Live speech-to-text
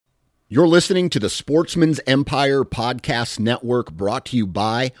You're listening to the Sportsman's Empire Podcast Network, brought to you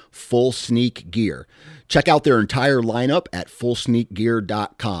by Full Sneak Gear. Check out their entire lineup at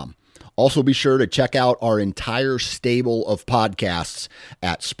fullsneakgear.com. Also be sure to check out our entire stable of podcasts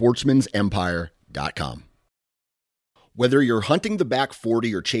at sportsmansempire.com. Whether you're hunting the back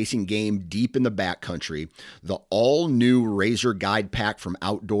 40 or chasing game deep in the backcountry, the all-new Razor Guide Pack from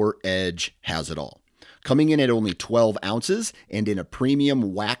Outdoor Edge has it all. Coming in at only 12 ounces and in a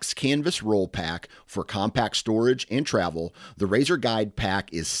premium wax canvas roll pack for compact storage and travel, the Razor Guide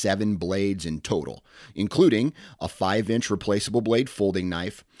Pack is 7 blades in total, including a 5-inch replaceable blade folding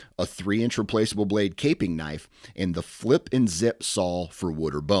knife, a 3-inch replaceable blade caping knife, and the flip and zip saw for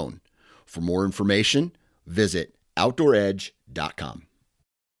wood or bone. For more information, visit OutdoorEdge.com.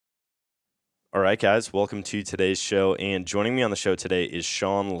 All right, guys, welcome to today's show, and joining me on the show today is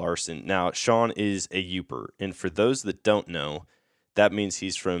Sean Larson. Now, Sean is a Youper, and for those that don't know, that means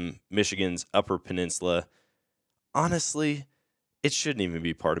he's from Michigan's Upper Peninsula. Honestly, it shouldn't even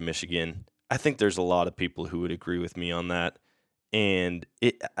be part of Michigan. I think there's a lot of people who would agree with me on that, and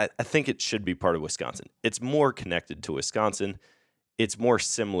I think it should be part of Wisconsin. It's more connected to Wisconsin. It's more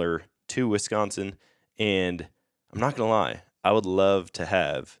similar to Wisconsin, and I'm not going to lie, I would love to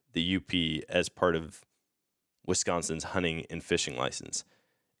have the UP as part of Wisconsin's hunting and fishing license.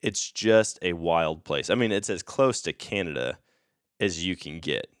 It's just a wild place. I mean, it's as close to Canada as you can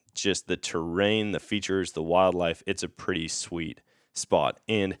get. Just the terrain, the features, the wildlife, it's a pretty sweet spot.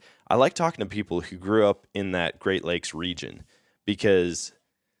 And I like talking to people who grew up in that Great Lakes region, because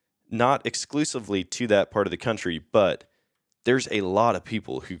not exclusively to that part of the country, but there's a lot of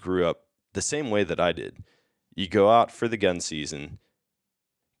people who grew up the same way that I did. You go out for the gun season,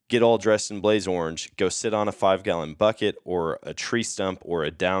 get all dressed in blaze orange, go sit on a 5-gallon bucket or a tree stump or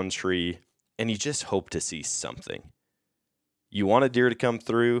a down tree, and you just hope to see something. You want a deer to come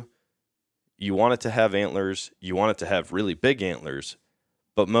through, you want it to have antlers, you want it to have really big antlers,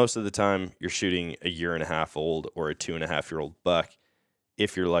 but most of the time you're shooting a 1.5-year-old or a 2.5-year-old buck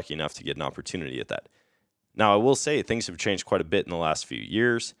if you're lucky enough to get an opportunity at that. Now, I will say things have changed quite a bit in the last few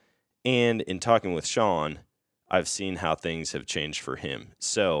years, and in talking with Sean, I've seen how things have changed for him.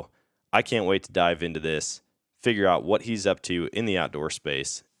 So I can't wait to dive into this, figure out what he's up to in the outdoor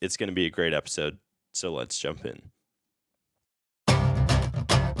space. It's going to be a great episode, so let's jump in.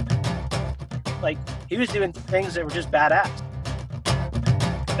 Like, he was doing things that were just badass.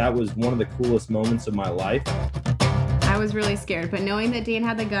 That was one of the coolest moments of my life. I was really scared, but knowing that Dan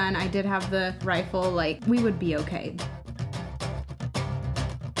had the gun, I did have the rifle, like, we would be okay.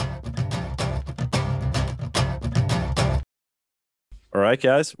 All right,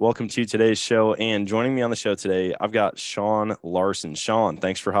 guys, welcome to today's show. And joining me on the show today, I've got Sean Larson. Sean,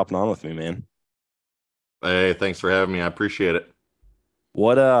 thanks for hopping on with me, man. Hey, thanks for having me. I appreciate it.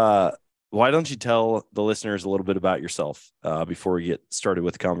 Why don't you tell the listeners a little bit about yourself before we get started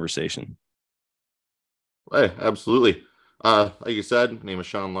with the conversation? Hey, absolutely. Like you said, my name is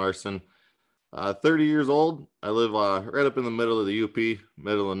Sean Larson. 30 years old. I live right up in the middle of the UP,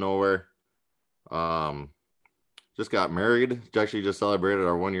 middle of nowhere. Just got married. Actually just celebrated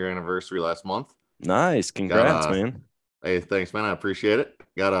our 1-year anniversary last month. Nice. Congrats, man. Hey, thanks, man. I appreciate it.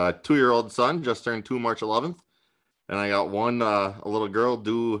 Got a 2-year-old son, just turned 2 March 11th. And I got one, a little girl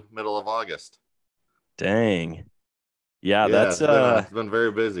due middle of August. Dang. Yeah, that's it's been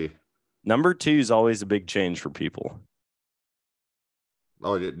very busy. Number 2 is always a big change for people.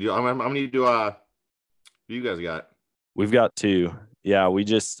 Oh, how many do you guys got? We've got 2. Yeah,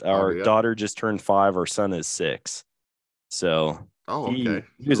 our yeah. daughter just turned 5. Our son is 6. So okay.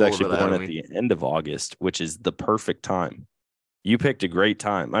 He was actually born at the end of August, which is the perfect time. You picked a great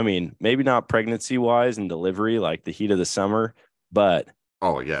time. I mean, maybe not pregnancy-wise and delivery, like the heat of the summer, but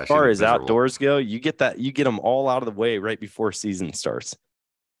as far as outdoors go, you get them all out of the way right before season starts.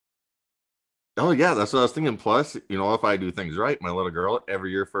 Oh, yeah, that's what I was thinking. Plus, if I do things right, my little girl,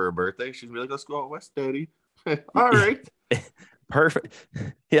 every year for her birthday, she'd be like, let's go out west, Daddy. All right. Perfect.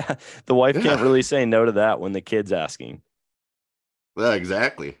 Yeah, the wife can't really say no to that when the kid's asking. Yeah,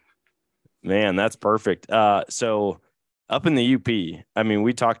 exactly. Man, that's perfect. So up in the UP, I mean,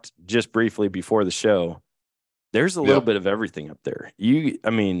 we talked just briefly before the show. There's a little bit of everything up there.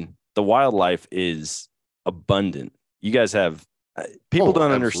 The wildlife is abundant. You guys have people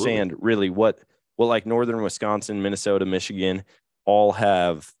don't understand really what like northern Wisconsin, Minnesota, Michigan all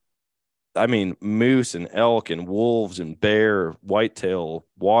have. I mean, moose and elk and wolves and bear, whitetail,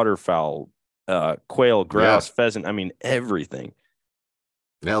 waterfowl, quail, grouse, pheasant. I mean, everything.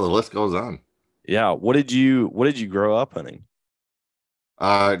 Yeah, the list goes on. Yeah. What did you grow up hunting?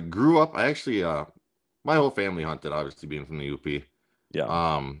 Grew up, I actually, my whole family hunted, obviously being from the UP.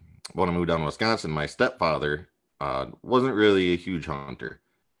 Yeah. when I moved down to Wisconsin, my stepfather wasn't really a huge hunter.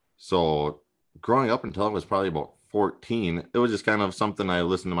 So growing up until I was probably about 14, it was just kind of something I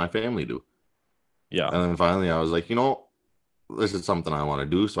listened to my family do. Yeah. And then finally I was like, this is something I want to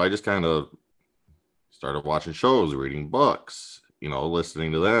do. So I just kind of started watching shows, reading books,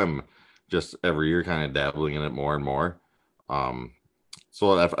 listening to them, just every year kind of dabbling in it more and more.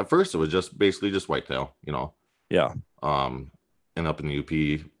 So at first it was just basically just whitetail, Yeah. And up in the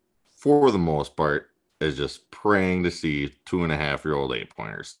UP, for the most part, is just praying to see 2.5-year-old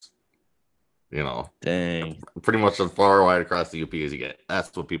 8-pointers. Dang. Pretty much as far wide across the UP as you get.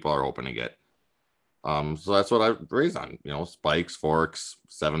 That's what people are hoping to get. So that's what I raised on, spikes, forks,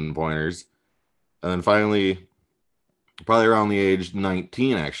 7-pointers. And then finally, probably around the age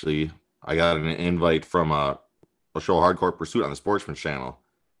 19, actually, I got an invite from a show, Hardcore Pursuit, on the Sportsman's Channel.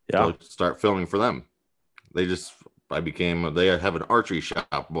 Yeah. To start filming for them. They have an archery shop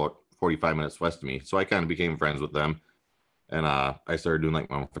about 45 minutes west of me. So I kind of became friends with them. And I started doing like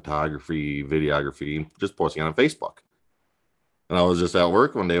my own photography, videography, just posting on Facebook. And I was just at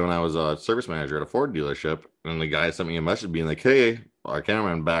work one day when I was a service manager at a Ford dealership. And the guy sent me a message being like, "Hey, our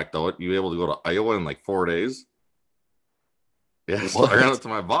cameraman backed out. You able to go to Iowa in like 4 days?" Yeah, so I ran up to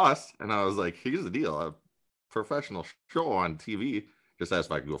my boss and I was like, "Here's the deal. A professional show on TV just asked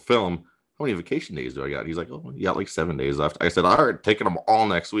if I could go film. How many vacation days do I got?" He's like, "Oh, you got like 7 days left." I said, "All right, taking them all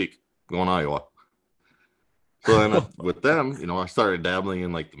next week. Going to Iowa." So then with them, I started dabbling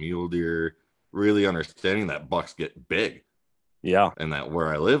in like the mule deer, really understanding that bucks get big. Yeah. And that where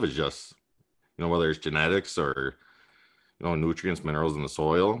I live is just, whether it's genetics or, nutrients, minerals in the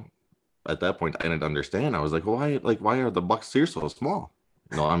soil. At that point, I didn't understand. I was like, why are the bucks here so small?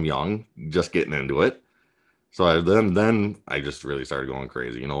 I'm young, just getting into it. So then I just really started going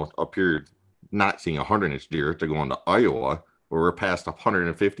crazy. Up here, not seeing 100-inch deer to going to Iowa, where we're past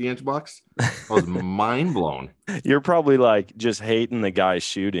 150-inch bucks. I was mind blown. You're probably like just hating the guy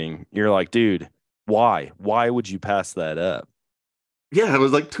shooting. You're like, dude, why? Why would you pass that up? Yeah, it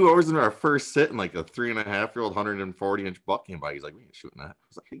was like 2 hours into our first sit, and like a 3.5-year-old 140-inch buck came by. He's like, "We ain't shooting that." I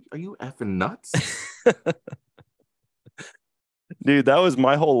was like, "Are you effing nuts?" Dude, that was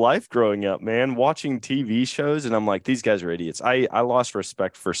my whole life growing up, man, watching TV shows. And I'm like, these guys are idiots. I lost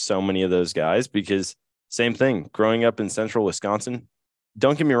respect for so many of those guys because same thing, growing up in central Wisconsin,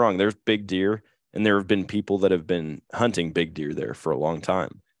 don't get me wrong, there's big deer and there have been people that have been hunting big deer there for a long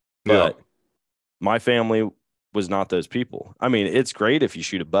time. But my family was not those people. I mean, it's great if you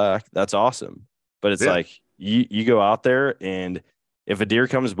shoot a buck. That's awesome. But it's like you go out there and if a deer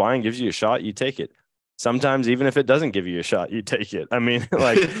comes by and gives you a shot, you take it. Sometimes even if it doesn't give you a shot, you take it. I mean,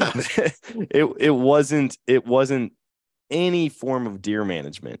 like it wasn't any form of deer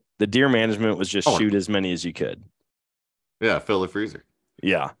management. The deer management was just shoot as many as you could. Yeah, fill the freezer.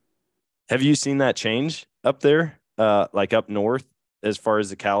 Yeah. Have you seen that change up there? Like up north, as far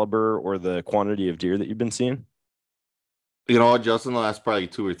as the caliber or the quantity of deer that you've been seeing? Just in the last probably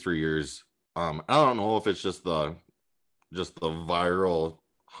 2 or 3 years. I don't know if it's just the viral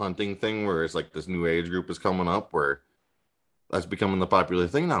hunting thing where it's like this new age group is coming up where that's becoming the popular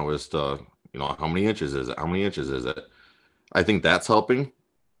thing now is to, how many inches is it? How many inches is it? I think that's helping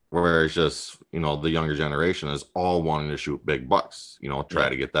where it's just, the younger generation is all wanting to shoot big bucks, try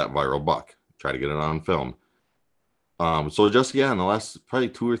to get that viral buck, try to get it on film. So just, in the last probably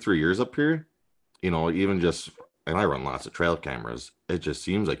 2 or 3 years up here, even just, and I run lots of trail cameras, it just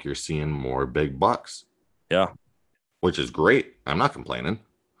seems like you're seeing more big bucks. Yeah. Which is great. I'm not complaining.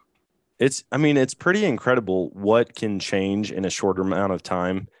 It's pretty incredible what can change in a shorter amount of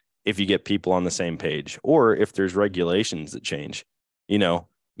time if you get people on the same page or if there's regulations that change, Yeah,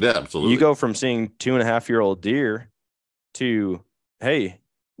 absolutely. You go from seeing 2.5-year-old deer to, hey,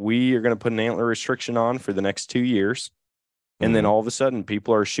 we are going to put an antler restriction on for the next 2 years. And then all of a sudden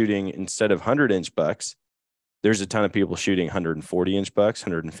people are shooting, instead of 100-inch bucks, there's a ton of people shooting 140-inch bucks,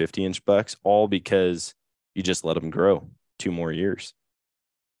 150-inch bucks, all because you just let them grow 2 more years.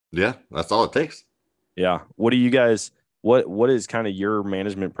 Yeah, that's all it takes. Yeah. What do you guys, what is kind of your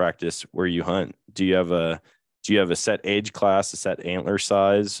management practice where you hunt? Do you have a set age class, a set antler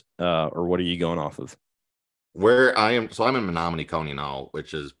size, or what are you going off of? Where I am, so I'm in Menominee County now,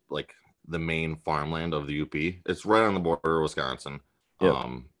 which is like the main farmland of the UP. It's right on the border of Wisconsin. Yep.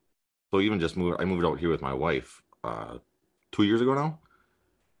 So even just I moved out here with my wife 2 years ago now.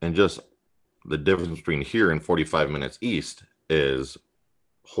 And just the difference between here and 45 minutes east is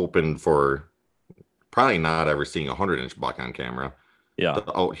hoping for probably not ever seeing a 100-inch buck on camera. Yeah.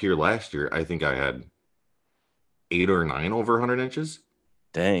 Out here last year, I think I had 8 or 9 over 100 inches.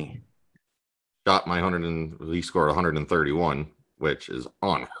 Dang. Shot my he scored 131. which is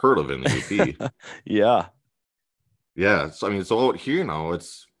unheard of in the UP. Yeah. Yeah, so I mean, so out here now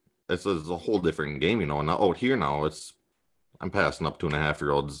it's a whole different game, you know. And out here now I'm passing up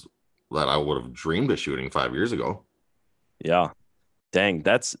 2.5-year-olds that I would have dreamed of shooting 5 years ago. Yeah. Dang,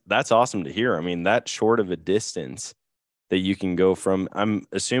 that's awesome to hear. I mean, that short of a distance that you can go from, I'm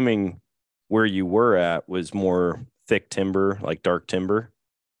assuming where you were at was more thick timber, like dark timber.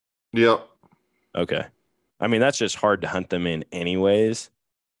 Yep. Okay. I mean, that's just hard to hunt them in anyways.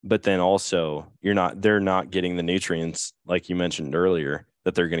 But then also they're not getting the nutrients like you mentioned earlier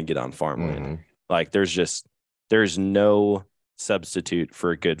that they're going to get on farmland. Mm-hmm. Like there's no substitute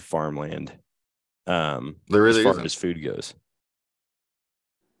for a good farmland. There really as far isn't. as food goes.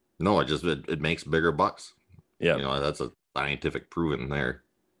 No, it makes bigger bucks. Yeah. You know, that's a scientific proven there.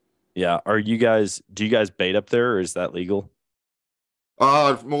 Yeah. Do you guys bait up there, or is that legal?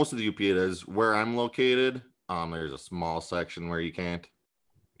 Most of the UP it is. Where I'm located, there's a small section where you can't.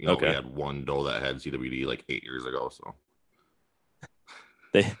 You know, Okay. we had one doe that had CWD like 8 years ago, so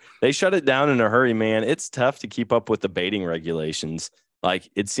they shut it down in a hurry, man. It's tough to keep up with the baiting regulations. Like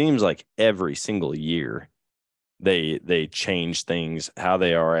it seems like every single year they change things how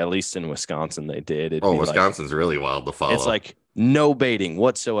they are. At least in Wisconsin, they did. Wisconsin's really wild to follow. It's like no baiting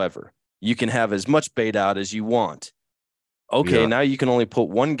whatsoever. You can have as much bait out as you want. Okay, now you can only put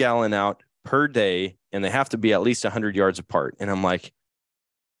 1 gallon out per day, and they have to be at least 100 yards apart. And I'm like,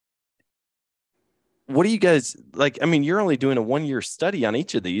 what do you guys like? I mean, you're only doing a 1-year study on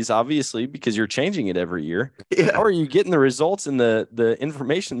each of these, obviously, because you're changing it every year. Yeah. How are you getting the results and the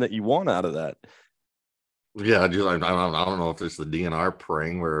information that you want out of that? Yeah, I don't know if it's the DNR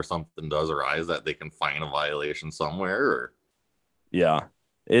praying where something does arise that they can find a violation somewhere. Or yeah,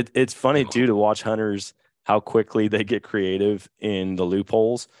 it's funny too to watch hunters how quickly they get creative in the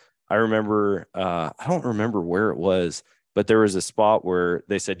loopholes. I remember, I don't remember where it was, but there was a spot where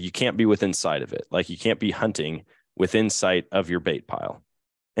they said you can't be within sight of it. Like you can't be hunting within sight of your bait pile.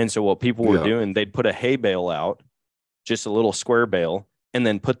 And so what people were doing, they'd put a hay bale out, just a little square bale, and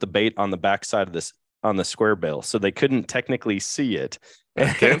then put the bait on the backside of this on the square bale. So they couldn't technically see it. I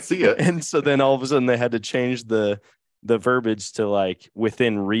can't see it. And so then all of a sudden they had to change the verbiage to like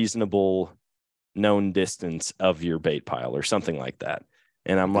within reasonable known distance of your bait pile or something like that.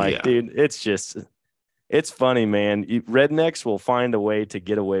 And I'm like, dude, it's funny, man. Rednecks will find a way to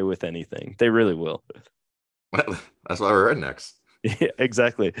get away with anything. They really will. That's why we're rednecks. Yeah,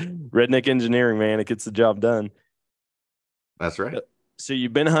 exactly. Redneck engineering, man. It gets the job done. That's right. So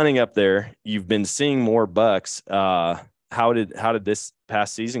you've been hunting up there. You've been seeing more bucks. How did this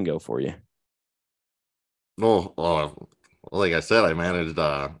past season go for you? Well, like I said, I managed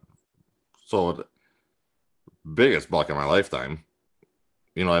so biggest buck in my lifetime.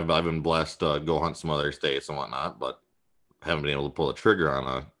 You know, I've been blessed to go hunt some other states and whatnot, but haven't been able to pull a trigger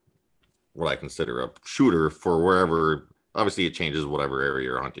on what I consider a shooter for wherever. Obviously, it changes whatever area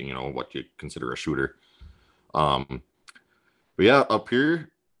you're hunting. You know what you consider a shooter. But yeah, up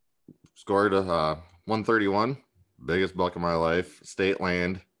here, scored a 131, biggest buck of my life, state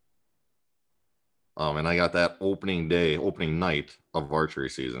land. And I got that opening night of archery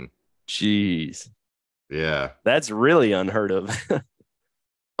season. Jeez. Yeah. That's really unheard of.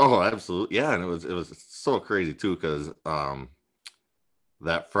 Oh, absolutely. Yeah, and it was so crazy too, because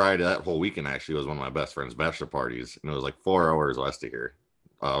that Friday, that whole weekend actually was one of my best friend's bachelor parties, and it was like 4 hours west of here,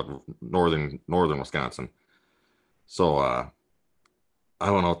 northern Wisconsin. So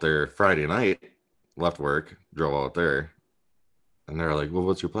I went out there Friday night, left work, drove out there, and they're like, "Well,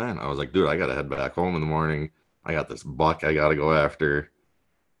 what's your plan?" I was like, "Dude, I gotta head back home in the morning. I got this buck I gotta go after."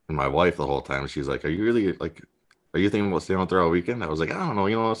 And my wife the whole time, she's like, "Are you really like? Are you thinking about staying out there all weekend?" I was like, "I don't know.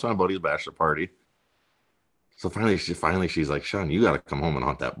 You know, it's my buddy's bachelor party." So finally, she's like, "Sean, you got to come home and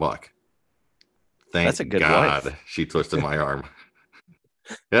hunt that buck." Thank That's a good God wife. she twisted my arm.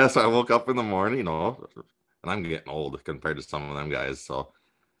 Yeah, so I woke up in the morning, you know, and I'm getting old compared to some of them guys. So,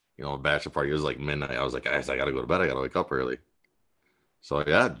 you know, bachelor party was like midnight. I was like, guys, I got to go to bed. I got to wake up early. So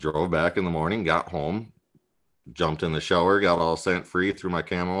yeah, drove back in the morning, got home, jumped in the shower, got all scent free, threw my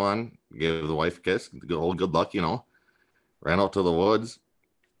camo on, gave the wife a kiss, good luck, you know, ran out to the woods.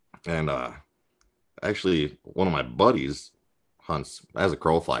 And actually one of my buddies hunts as a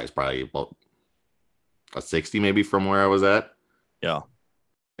crow flies, probably about a 60 maybe from where I was at. Yeah.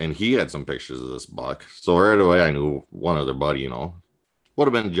 And he had some pictures of this buck. So right away I knew one other buddy, you know, would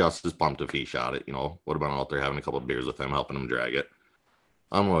have been just as pumped if he shot it, you know, would have been out there having a couple of beers with him, helping him drag it.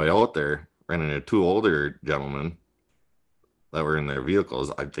 On my way out there, ran into 2 older gentlemen that were in their vehicles,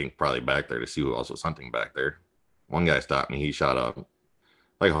 I think probably back there to see who else was hunting back there. One guy stopped me. He shot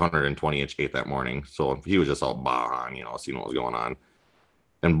like 120-inch gate that morning. So he was just all on, seeing what was going on.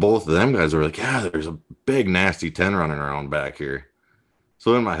 And both of them guys were like, yeah, there's a big nasty 10 running around back here.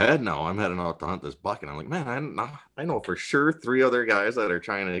 So in my head now, I'm heading out to hunt this buck, and I'm like, man, I know for sure 3 other guys that are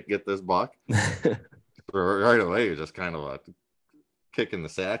trying to get this buck. So right away, it's just kind of a kick in the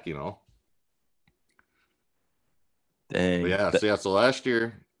sack, Dang. But yeah, so last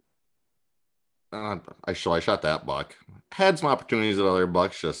year, I shot that buck. Had some opportunities at other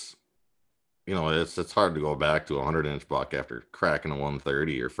bucks, just it's hard to go back to a 100-inch buck after cracking a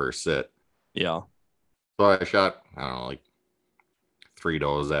 130 your first sit. Yeah. So I shot, I don't know, like 3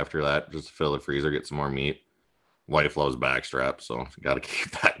 does after that, just to fill the freezer, get some more meat. Wife loves backstrap, so got to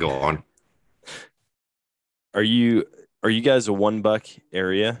keep that going. Are you guys a 1 buck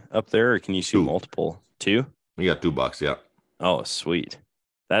area up there, or can you shoot 2. multiple? 2? We got 2 bucks, yeah. Oh, sweet.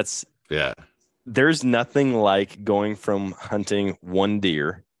 Yeah. There's nothing like going from hunting 1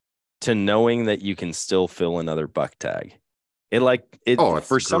 deer to knowing that you can still fill another buck tag.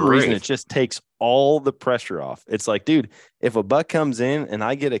 For some reason, it just takes all the pressure off. It's like, dude, if a buck comes in and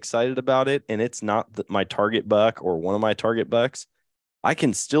I get excited about it and it's not my target buck or one of my target bucks, I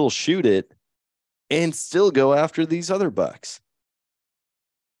can still shoot it and still go after these other bucks.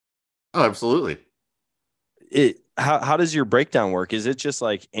 Oh, absolutely. How does your breakdown work? Is it just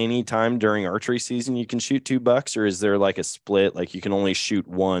like any time during archery season you can shoot 2 bucks, or is there like a split, like you can only shoot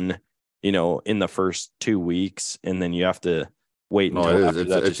 1, in the first 2 weeks, and then you have to wait until after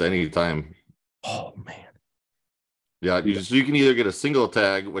that? It's any time. Oh man. Yeah, so you can either get a single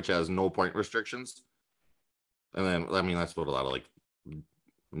tag, which has no point restrictions, and then that's what a lot of like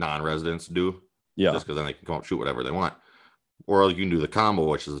non-residents do. Yeah, just because then they can come up shoot whatever they want. Or you can do the combo,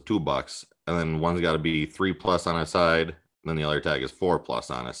 which is the 2 bucks, and then one's got to be 3+ on a side, and then the other tag is 4+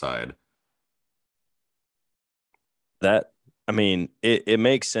 on a side. It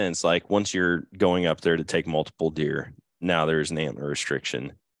makes sense. Like once you're going up there to take multiple deer, now there's an antler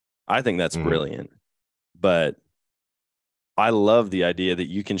restriction. I think that's brilliant. But I love the idea that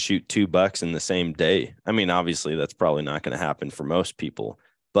you can shoot 2 bucks in the same day. Obviously that's probably not going to happen for most people,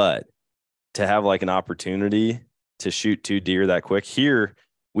 but to have like an opportunity to shoot 2 deer that quick here,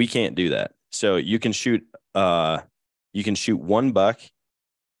 we can't do that. So you can shoot 1 buck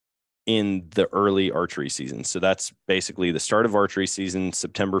in the early archery season. So that's basically the start of archery season,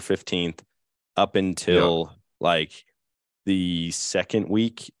 September 15th up until like the 2nd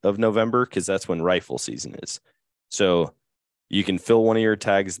week of November, because that's when rifle season is. So you can fill one of your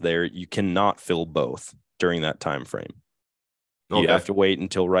tags there. You cannot fill both during that time frame. Okay. You have to wait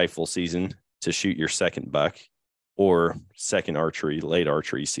until rifle season to shoot your 2nd buck or late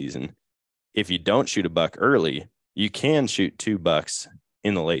archery season. If you don't shoot a buck early, you can shoot 2 bucks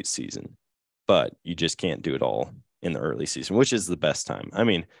in the late season, but you just can't do it all in the early season, which is the best time.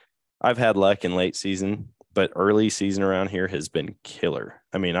 I've had luck in late season, but early season around here has been killer.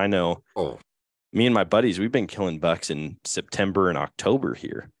 I know me and my buddies, we've been killing bucks in September and October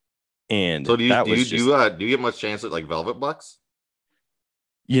here. And so do you get much chance at like velvet bucks?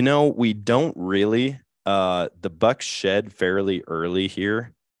 We don't really. The bucks shed fairly early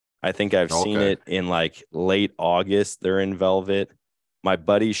here. I think I've seen it in like late August. They're in velvet. My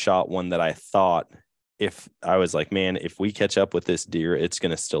buddy shot one that I thought, if I was like, man, if we catch up with this deer, it's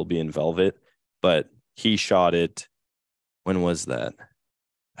going to still be in velvet. But he shot it. When was that?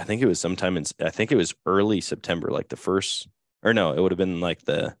 I think it was early September, like it would have been like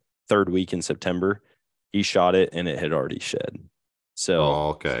the 3rd week in September. He shot it and it had already shed.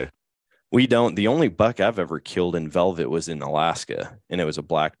 So, the only buck I've ever killed in velvet was in Alaska, and it was a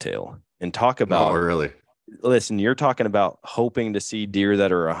blacktail. And talk about, really? Listen, you're talking about hoping to see deer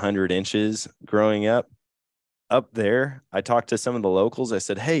that are 100 inches growing up. Up there, I talked to some of the locals. I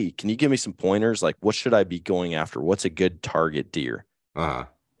said, hey, can you give me some pointers? Like, what should I be going after? What's a good target deer? Uh-huh.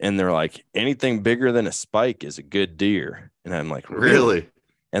 And they're like, anything bigger than a spike is a good deer. And I'm like, really?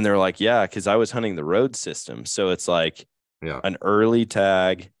 And they're like, yeah, because I was hunting the road system. So it's like an early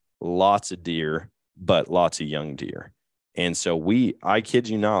tag, lots of deer, but lots of young deer. And so I kid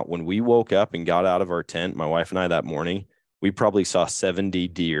you not, when we woke up and got out of our tent, my wife and I that morning, we probably saw 70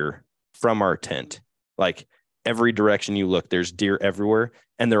 deer from our tent. Like every direction you look, there's deer everywhere.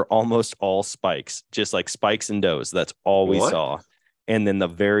 And they're almost all spikes, just like spikes and does. That's all we saw. And then the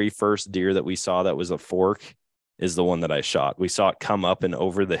very first deer that we saw that was a fork is the one that I shot. We saw it come up and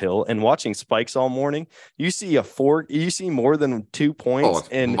over the hill. And watching spikes all morning, you see a fork, you see more than 2 points.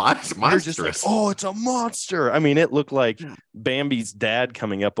 And you're just like, oh, it's a monster. It looked like Bambi's dad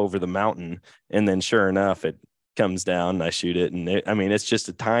coming up over the mountain. And then sure enough, it comes down and I shoot it. And it's just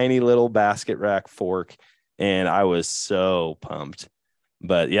a tiny little basket rack fork. And I was so pumped.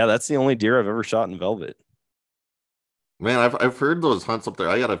 But yeah, that's the only deer I've ever shot in velvet. Man, I've heard those hunts up there.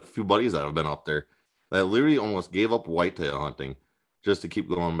 I got a few buddies that have been up there that literally almost gave up whitetail hunting just to keep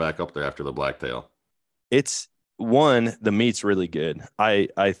going back up there after the blacktail. It's one, the meat's really good. I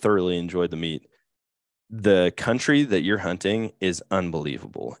thoroughly enjoyed the meat. The country that you're hunting is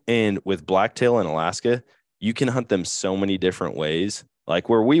unbelievable. And with blacktail in Alaska, you can hunt them so many different ways. Like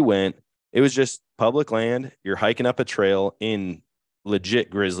where we went, it was just public land. You're hiking up a trail in legit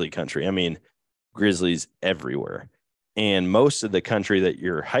grizzly country. I mean, grizzlies everywhere. And most of the country that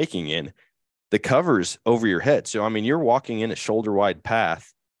you're hiking in, the cover's over your head. So, I mean, you're walking in a shoulder wide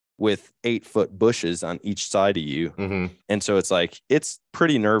path with 8-foot bushes on each side of you. Mm-hmm. And so it's like, it's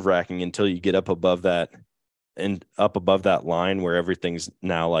pretty nerve wracking until you get up above that and up above that line where everything's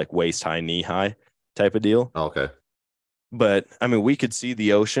now like waist high, knee high type of deal. Okay. But I mean, we could see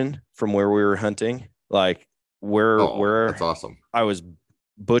the ocean from where we were hunting, like where that's awesome. I was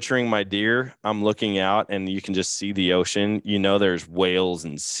butchering my deer. I'm looking out and you can just see the ocean. You know, there's whales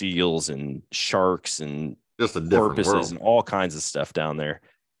and seals and sharks and Just a different porpoises world. and all kinds of stuff down there.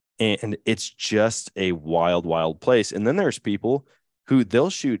 And it's just a wild, wild place. And then there's people who they'll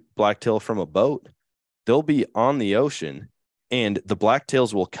shoot blacktail from a boat. They'll be on the ocean and the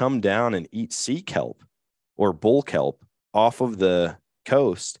blacktails will come down and eat sea kelp or bull kelp off of the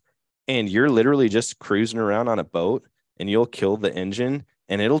coast. And you're literally just cruising around on a boat and you'll kill the engine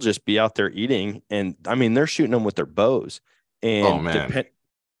and it'll just be out there eating. And I mean, they're shooting them with their bows. And Oh, man.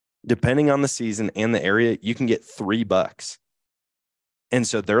 depending on the season and the area, you can get $3. And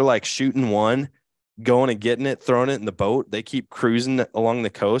so they're like shooting one, going and getting it, throwing it in the boat. They keep cruising along the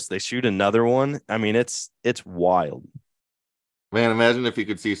coast. They shoot another one. I mean, it's wild. Man, imagine if you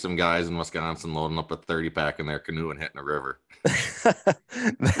could see some guys in Wisconsin loading up a 30-pack in their canoe and hitting a river.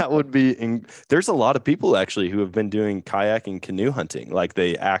 That would be. There's a lot of people actually who have been doing kayak and canoe hunting. Like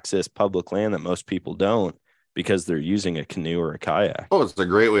they access public land that most people don't because they're using a canoe or a kayak. Oh, it's a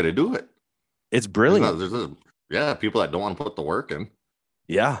great way to do it. It's brilliant. Yeah, people that don't want to put the work in.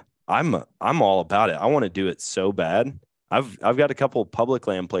 Yeah, I'm all about it. I want to do it so bad. I've got a couple of public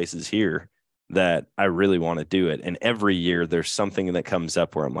land places here that I really want to do it. And every year there's something that comes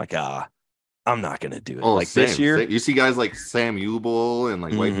up where I'm like, I'm not going to do it. Oh, like this year. You see guys like Sam Ubel and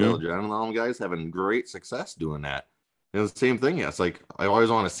like Mhm. Whitetail Jen and all them guys having great success doing that. And the same thing. Yeah, it's like I always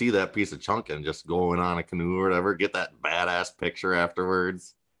want to see that piece of chunk and just going on a canoe or whatever, get that badass picture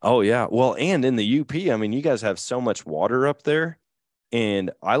afterwards. Oh, yeah. Well, and in the UP, I mean, you guys have so much water up there.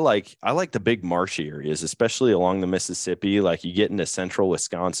 And I like the big marshy areas, especially along the Mississippi. Like you get into central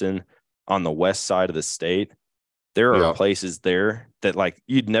Wisconsin on the west side of the state. There are places there that like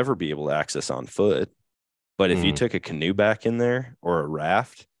you'd never be able to access on foot. But if you took a canoe back in there or a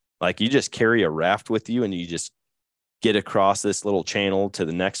raft, like you just carry a raft with you and you just get across this little channel to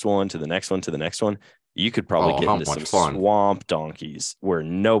the next one, to the next one, to the next one, you could probably get into some swamp donkeys where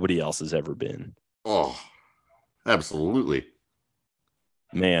nobody else has ever been. Oh, absolutely.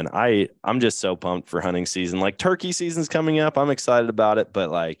 Man, I'm just so pumped for hunting season. Like turkey season's coming up. I'm excited about it, but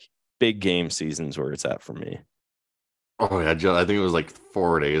like big game season's where it's at for me. Oh yeah, I think it was like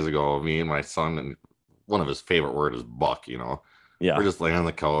 4 days ago. Me and my son, and one of his favorite word is buck. You know, Yeah, we're just laying on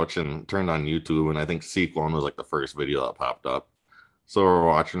the couch and turned on YouTube, and I think Seek One was like the first video that popped up. So we're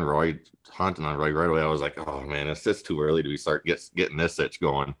watching Roy hunting on Roy right away. I was like, oh man, it's just too early to start getting this itch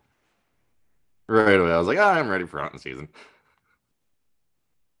going. Right away, I was like, I'm ready for hunting season.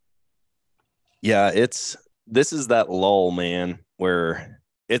 yeah. This is that lull, man, where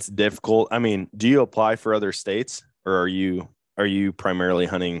it's difficult. I mean, do you apply for other states, or are you primarily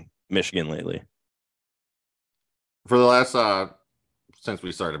hunting Michigan lately? For the last since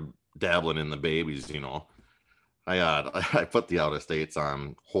we started dabbling in the babies, you know, I put the out of states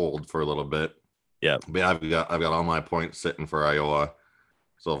on hold for a little bit. Yeah, but I've got all my points sitting for Iowa.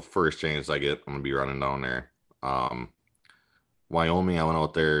 So first chance I get, I'm gonna be running down there. Wyoming, I went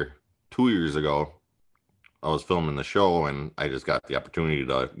out there 2 years ago. I was filming the show and I just got the opportunity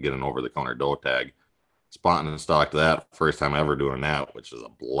to get an over-the-counter doe tag. Spotting and stalked that. First time ever doing that, which is a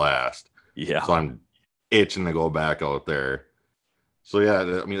blast. yeah. So I'm itching to go back out there. So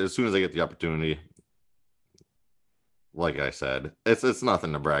yeah, I mean, as soon as I get the opportunity, like I said, it's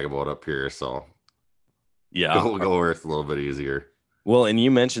nothing to brag about up here. So Yeah. go where it's a little bit easier. Well, and you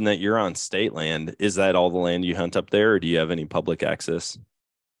mentioned that you're on state land. Is that all the land you hunt up there, or do you have any public access?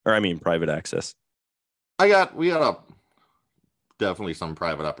 Or I mean, private access? We got definitely some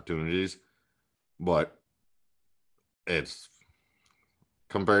private opportunities, but it's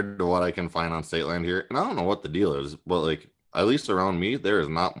compared to what I can find on state land here. And I don't know what the deal is, but like at least around me, there is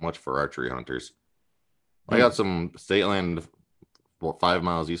not much for archery hunters. I got some state land about 5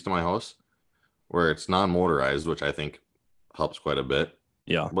 miles east of my house, where it's non-motorized, which I think helps quite a bit.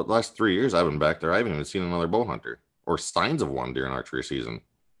 Yeah. But the last 3 years I've been back there, I haven't even seen another bow hunter or signs of one during archery season.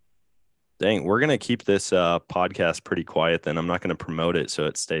 Dang, we're going to keep this podcast pretty quiet then. I'm not going to promote it so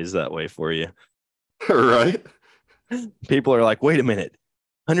it stays that way for you. Right? People are like, wait a minute,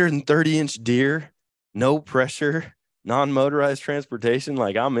 130-inch deer, no pressure, non-motorized transportation.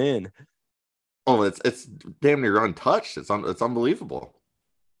 Like, I'm in. Oh, it's damn near untouched. It's unbelievable.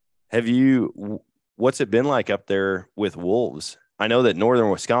 What's it been like up there with wolves? I know that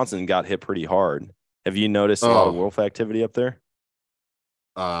northern Wisconsin got hit pretty hard. Have you noticed a lot of wolf activity up there?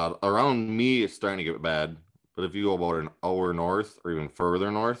 Around me, it's starting to get bad. But if you go about an hour north or even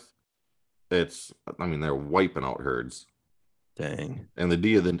further north, they're wiping out herds. Dang. And I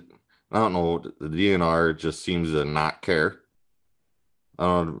don't know, the DNR just seems to not care.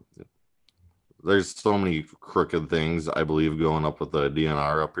 There's so many crooked things, I believe, going up with the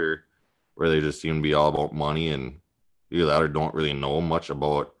DNR up here, where they just seem to be all about money, and either that or don't really know much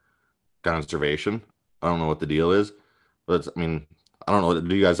about conservation. I don't know what the deal is, but I don't know.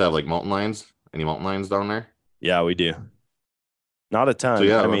 Do you guys have like mountain lions? Any mountain lions down there? Yeah, we do. Not a ton. So,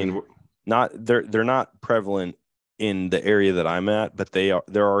 yeah, they're not prevalent in the area that I'm at, but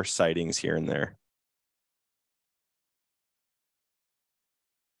there are sightings here and there.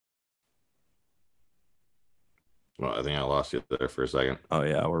 Well, I think I lost you there for a second. Oh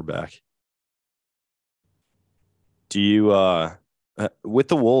yeah, we're back. Do you with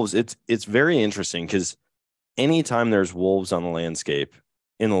the wolves, it's very interesting because anytime there's wolves on the landscape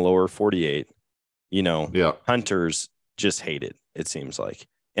in the lower 48, hunters just hate it, it seems like.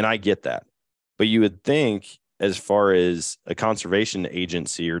 And I get that. But you would think, as far as a conservation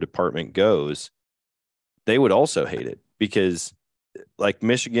agency or department goes, they would also hate it, because like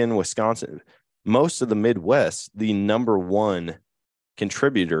Michigan, Wisconsin, most of the Midwest, the number one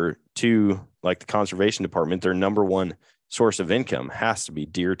contributor to like the conservation department, their number one source of income has to be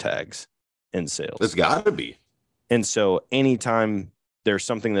deer tags and sales. It's got to be. And so anytime there's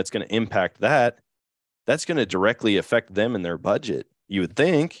something that's going to impact that, that's going to directly affect them and their budget, you would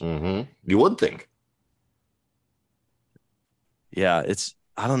think. Mm-hmm. You would think. Yeah,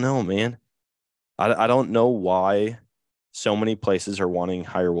 I don't know, man. I don't know why so many places are wanting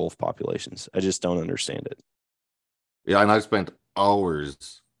higher wolf populations. I just don't understand it. Yeah, and I spent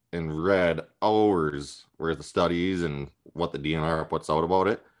hours and read hours worth of studies and what the DNR puts out about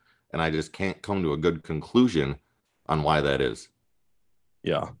it, and I just can't come to a good conclusion on why that is.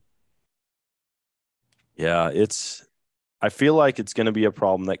 Yeah. Yeah, I feel like it's going to be a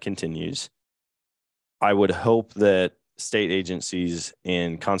problem that continues. I would hope that state agencies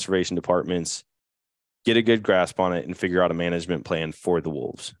and conservation departments get a good grasp on it and figure out a management plan for the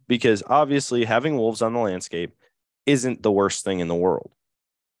wolves, because obviously having wolves on the landscape isn't the worst thing in the world,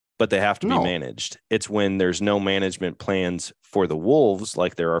 but they have to be managed. It's when there's no management plans for the wolves,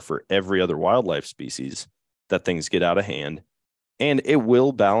 like there are for every other wildlife species, that things get out of hand, and it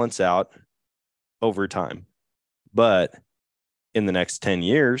will balance out over time. But in the next 10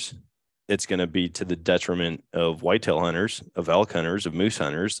 years, it's going to be to the detriment of whitetail hunters, of elk hunters, of moose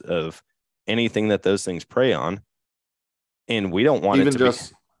hunters, of anything that those things prey on. And we don't want it to be.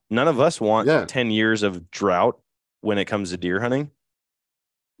 None of us want 10 years of drought when it comes to deer hunting.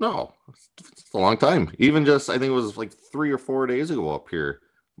 No, it's a long time. Even just, I think it was like 3 or 4 days ago up here,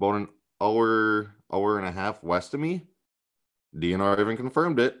 about an hour and a half west of me, DNR even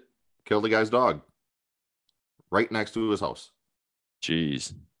confirmed it, killed a guy's dog right next to his house.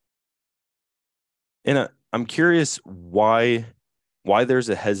 Jeez. And I'm curious why there's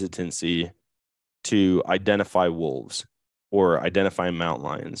a hesitancy to identify wolves or identify mountain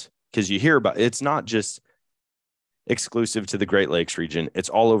lions, because you hear about it's not just exclusive to the Great Lakes region. It's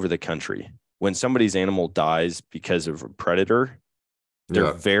all over the country. When somebody's animal dies because of a predator,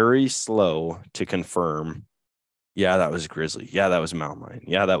 they're very slow to confirm, yeah, that was a grizzly. Yeah, that was a mountain lion.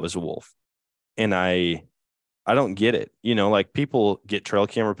 Yeah, that was a wolf. And I don't get it. Like people get trail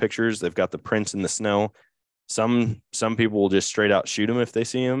camera pictures. They've got the prints in the snow. Some people will just straight out shoot them if they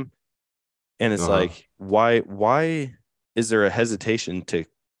see them. And it's like, why is there a hesitation to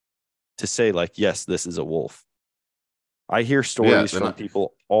say like, yes, this is a wolf? I hear stories from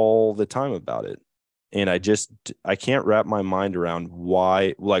people all the time about it. And I can't wrap my mind around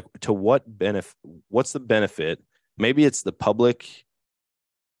why, like, to what benefit, what's the benefit? Maybe it's the public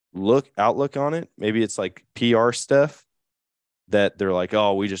outlook on it. Maybe it's like PR stuff that they're like,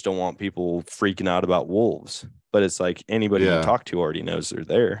 oh, we just don't want people freaking out about wolves. But it's like anybody you talk to already knows they're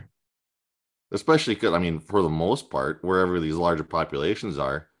there. Especially because, for the most part, wherever these larger populations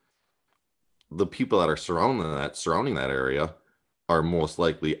are, the people that are surrounding that area are most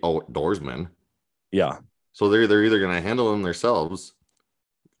likely outdoorsmen. Yeah. So they're either going to handle them themselves.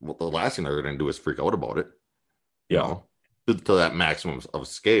 Well, the last thing they're going to do is freak out about it, Yeah. to that maximum of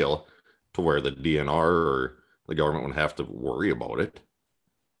scale to where the DNR or the government would have to worry about it.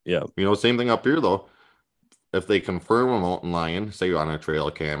 Yeah. Same thing up here, though. If they confirm a mountain lion, say on a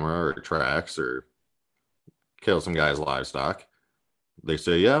trail camera or tracks or kill some guy's livestock, they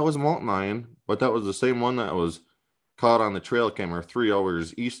say, yeah, it was a mountain lion, but that was the same one that was caught on the trail camera 3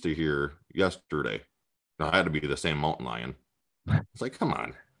 hours east of here yesterday. Now, it had to be the same mountain lion. It's like, come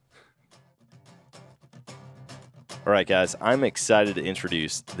on. All right, guys, I'm excited to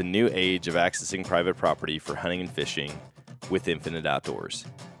introduce the new age of accessing private property for hunting and fishing with Infinite Outdoors.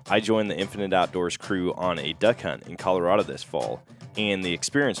 I joined the Infinite Outdoors crew on a duck hunt in Colorado this fall, and the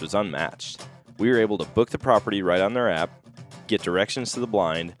experience was unmatched. We were able to book the property right on their app, get directions to the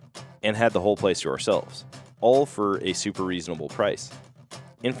blind, and had the whole place to ourselves, all for a super reasonable price.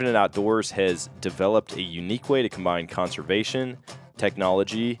 Infinite Outdoors has developed a unique way to combine conservation,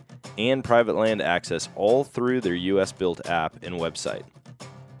 technology, and private land access all through their US-built app and website.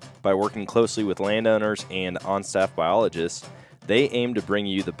 By working closely with landowners and on-staff biologists, they aim to bring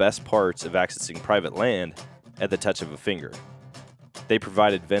you the best parts of accessing private land at the touch of a finger. They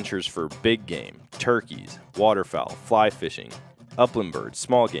provide adventures for big game, turkeys, waterfowl, fly fishing, upland birds,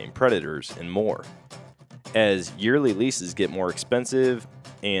 small game, predators, and more. As yearly leases get more expensive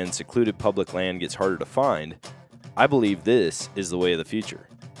and secluded public land gets harder to find, I believe this is the way of the future.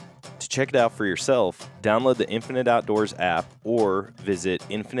 To check it out for yourself, download the Infinite Outdoors app or visit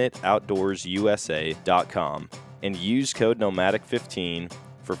infiniteoutdoorsusa.com and use code Nomadic15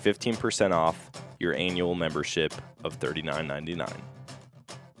 for 15% off your annual membership of $39.99.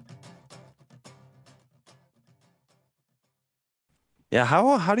 Yeah,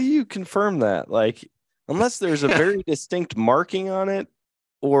 how do you confirm that? Like, unless there's a very distinct marking on it,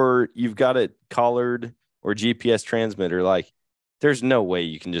 or you've got it collared or GPS transmitter, like, there's no way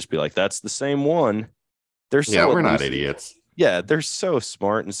you can just be like, that's the same one. They're so We're not elusive. idiots. Yeah, they're so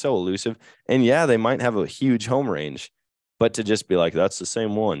smart and so elusive. And yeah, they might have a huge home range, but to just be like, that's the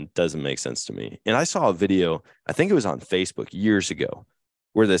same one doesn't make sense to me. And I saw a video, I think it was on Facebook years ago,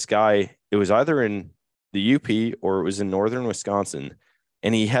 where this guy, it was either in the UP or it was in northern Wisconsin,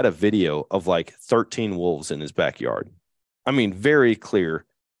 and he had a video of like 13 wolves in his backyard. I mean, very clear.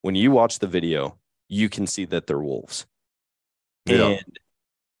 When you watch the video, you can see that they're wolves. Yeah. And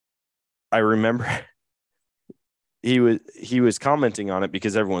I remember he was commenting on it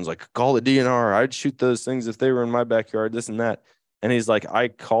because everyone's like, call the DNR. I'd shoot those things if they were in my backyard, this and that. And he's like, I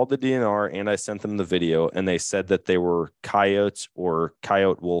called the DNR and I sent them the video, and they said that they were coyotes or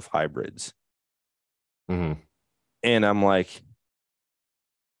coyote wolf hybrids. Mm-hmm. And I'm like,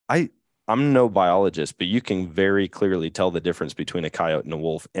 I'm no biologist, but you can very clearly tell the difference between a coyote and a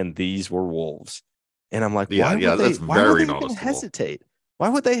wolf, and these were wolves. And I'm like, why would they even hesitate? Why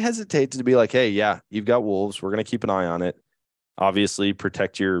would they hesitate to be like, hey, yeah, you've got wolves. We're going to keep an eye on it. Obviously,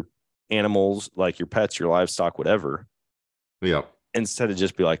 protect your animals, like your pets, your livestock, whatever. Yeah. Instead of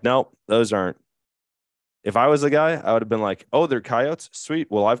just be like, no, those aren't. If I was a guy, I would have been like, oh, they're coyotes? Sweet.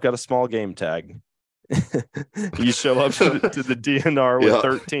 Well, I've got a small game tag. You show up to the DNR with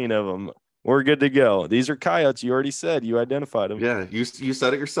 13 of them. We're good to go. These are coyotes. You already said you identified them. Yeah, you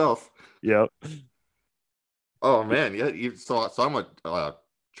said it yourself. Yep. Oh man, yeah. So I'm a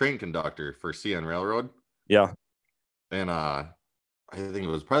train conductor for CN Railroad. Yeah. And I think it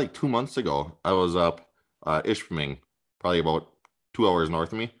was probably 2 months ago. I was up Ishpeming, probably about 2 hours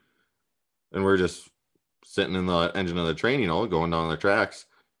north of me, and we're just sitting in the engine of the train, going down the tracks,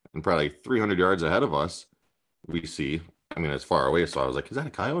 and probably 300 yards ahead of us, we see. I mean, it's far away, so I was like, "Is that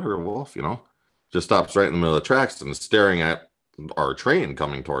a coyote or a wolf?" Just stops right in the middle of the tracks and staring at our train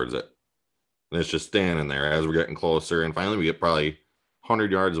coming towards it. And it's just standing there as we're getting closer. And finally, we get probably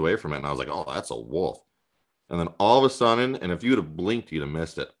 100 yards away from it. And I was like, oh, that's a wolf. And then all of a sudden, and if you'd have blinked, you'd have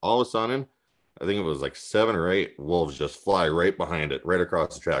missed it. All of a sudden, I think it was like 7 or 8 wolves just fly right behind it, right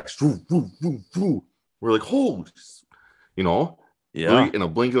across the tracks. We're like, oh, Yeah. in a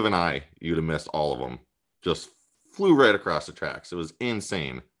blink of an eye, you'd have missed all of them. Just flew right across the tracks. It was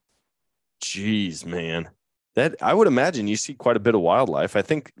insane. Jeez, man. That I would imagine you see quite a bit of wildlife. I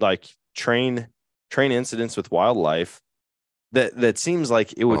think like train incidents with wildlife, that seems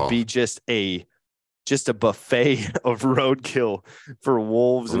like it would be just a buffet of roadkill for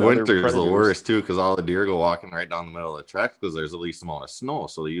wolves. And winter's the worst too, because all the deer go walking right down the middle of the tracks because there's the least amount of snow,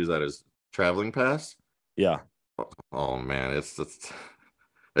 so they use that as traveling pass. Yeah. Oh man,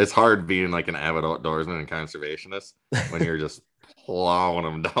 it's hard being like an avid outdoorsman and conservationist when you're just plowing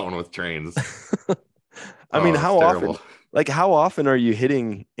them down with trains. I mean, how often Like, how often are you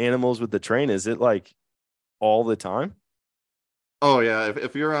hitting animals with the train? Is it like all the time? Oh yeah,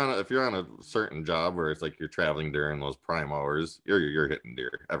 if you're on a certain job where it's like you're traveling during those prime hours, you're hitting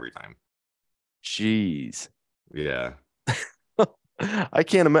deer every time. Jeez. Yeah. I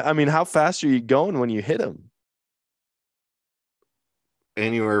can't imagine. I mean, how fast are you going when you hit them?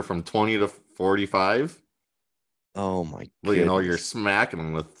 Anywhere from 20 to 45. Oh my Well, you're goodness. smacking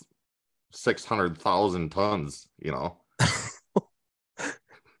them with 600,000 tons,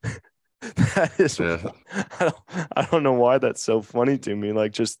 That is, Yeah. I don't know why that's so funny to me.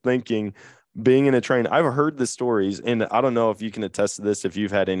 Like, just thinking, being in a train. I've heard the stories, and I don't know if you can attest to this, if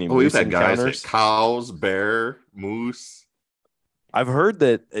you've had any Oh, we've moose had guys hit encounters. cows, bear, moose. I've heard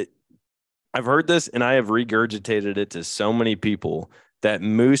I've heard this, and I have regurgitated it to so many people that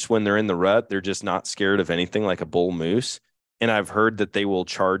moose, when they're in the rut, they're just not scared of anything like a bull moose. And I've heard that they will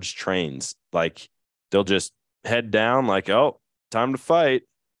charge trains. Like, they'll just head down, like, oh, time to fight.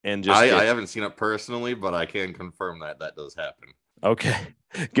 And just I haven't seen it personally, but I can confirm that does happen. Okay,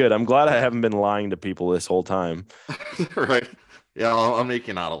 good. I'm glad I Yeah. haven't been lying to people this whole time. Right. Yeah, I'll make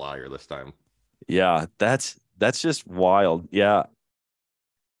you not a liar this time. Yeah, that's just wild. Yeah.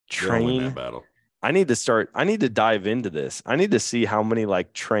 You'll win that Train. battle. I need to dive into this. I need to see how many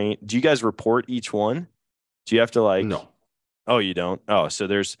like train. Do you guys report each one? Do you have to like, No. oh, you don't? Oh, so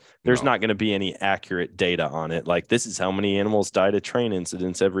there's No. not going to be any accurate data on it. Like, this is how many animals died of train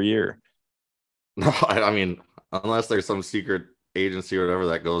incidents every year. No, I mean, unless there's some secret agency or whatever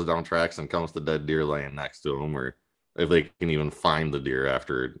that goes down tracks and comes to dead deer laying next to them, or if they can even find the deer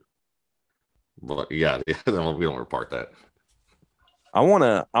after. But yeah, then we don't report that. I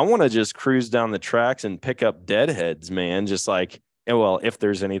wanna just cruise down the tracks and pick up deadheads, man. Just like, well, if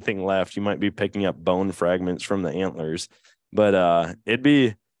there's anything left, you might be picking up bone fragments from the antlers. But it'd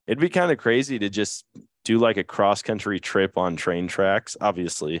be kind of crazy to just do like a cross country trip on train tracks.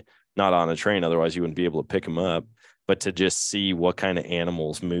 Obviously, not on a train, otherwise you wouldn't be able to pick them up. But to just see what kind of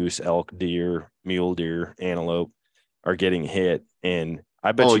animals, moose, elk, deer, mule deer, antelope, are getting hit, and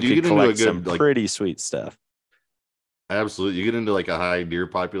I bet Oh, you you could get into a collect some good like pretty sweet stuff. absolutely. You get into like a high deer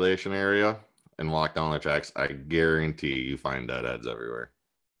population area and walk down the tracks. I guarantee you find deadheads everywhere.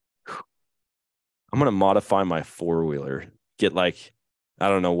 I'm gonna modify my four-wheeler. Get like, I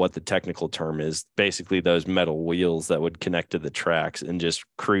don't know what the technical term is. Basically, those metal wheels that would connect to the tracks, and just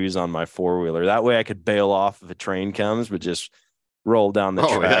cruise on my four-wheeler. That way, I could bail off if a train comes, but just roll down the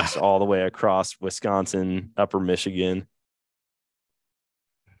Oh, tracks yeah. all the way across Wisconsin, Upper Michigan.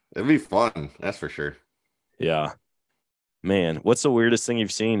 It'd be fun, that's for sure. Yeah, man. What's the weirdest thing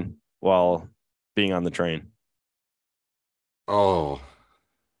you've seen while being on the train? Oh,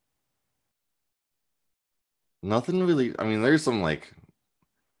 nothing really. I mean, there's some like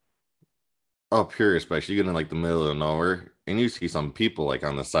up here, especially you get in like the middle of nowhere, and you see some people like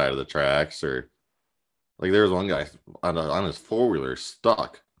on the side of the tracks, or like there was one guy on his four wheeler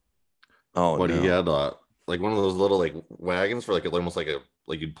stuck, Oh but he no. had like one of those little like wagons for like almost like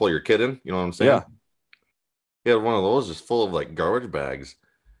you'd pull your kid in. You know what I'm saying? Yeah. He had one of those just full of like garbage bags,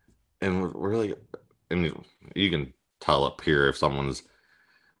 and we're like, and you can tell up here if someone's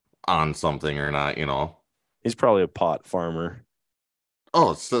on something or not. He's probably a pot farmer.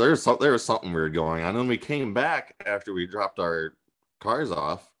 Oh, so there was something weird going on. And then we came back after we dropped our cars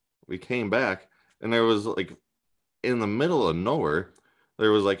off. We came back, and there was like in the middle of nowhere,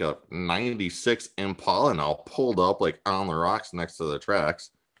 there was like a 96 Impala now pulled up like on the rocks next to the tracks.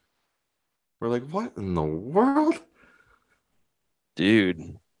 We're like, what in the world?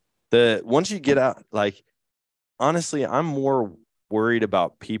 Dude, the once you get out, like, honestly, I'm more worried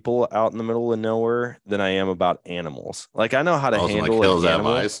about people out in the middle of nowhere than I am about animals. Like, I know how to Also, like handle an hills that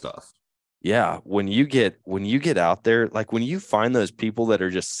animal. buy stuff. Yeah, when you get out there, like when you find those people that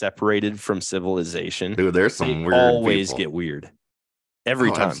are just separated from civilization, Dude, there's they some weird always people. get weird. Every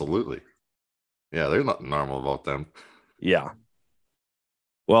Oh, time. absolutely. Yeah, there's nothing normal about them. Yeah.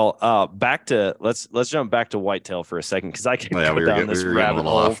 Well, back to let's jump back to whitetail for a second, because I could Yeah, go down we this were getting a rabbit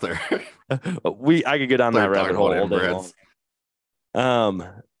little hole. off there. I could go down that Start rabbit talking hole about all day long.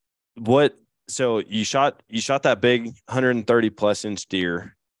 inbreds. What? So you shot that big 130 plus inch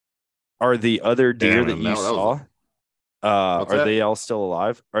deer. Are the other deer Damn, that and you that was saw? What's Are that? they all still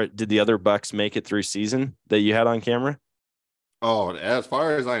alive? Or did the other bucks make it through season that you had on camera? Oh, as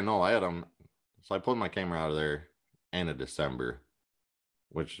far as I know, I had them. So I pulled my camera out of there end of December,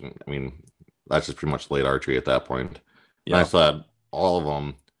 which I mean, that's just pretty much late archery at that point. And I Yeah. still had all of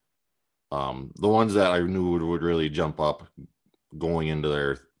them. The ones that I knew would really jump up going into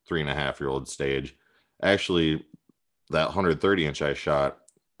their 3.5-year-old stage. Actually, that 130 inch I shot,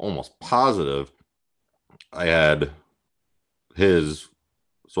 almost positive, I had his,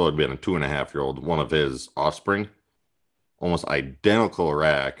 so it'd been a 2.5-year-old, one of his offspring, almost identical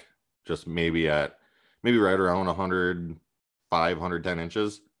rack, just maybe right around 105, 110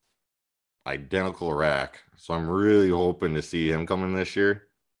 inches. Identical rack. So I'm really hoping to see him coming this year,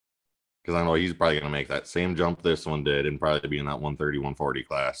 because I know he's probably going to make that same jump this one did and probably be in that 130, 140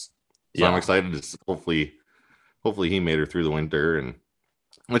 class. So I'm excited to hopefully he made her through the winter, and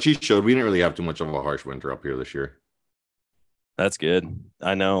which he showed. We didn't really have too much of a harsh winter up here this year. That's good.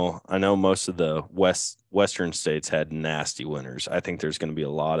 I know most of the western states had nasty winters. I think there's going to be a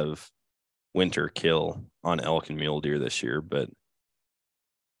lot of winter kill on elk and mule deer this year, but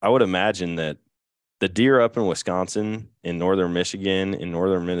I would imagine that the deer up in Wisconsin, in northern Michigan, in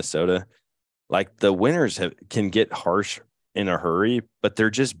northern Minnesota, like the winters can get harsh in a hurry, but they're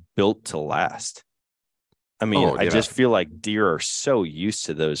just built to last. I mean, I just feel like deer are so used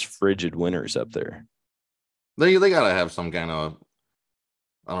to those frigid winters up there. They gotta have some kind of,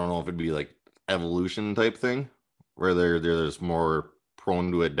 I don't know if it'd be like evolution type thing where they're just more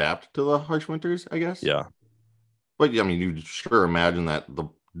prone to adapt to the harsh winters, I guess. Yeah. But I mean, you sure imagine that the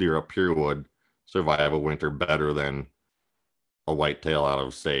deer up here would survive a winter better than a whitetail out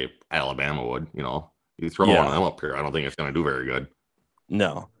of, say, Alabama would. You throw one of them up here, I don't think it's going to do very good.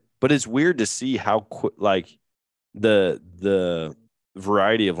 No, but it's weird to see how like the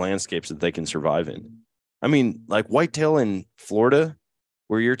variety of landscapes that they can survive in. I mean, like whitetail in Florida,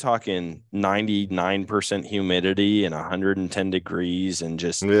 where you're talking 99% humidity and 110 degrees and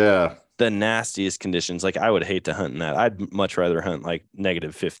just the nastiest conditions. Like, I would hate to hunt in that. I'd much rather hunt like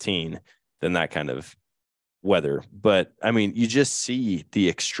 -15 than that kind of weather. But I mean, you just see the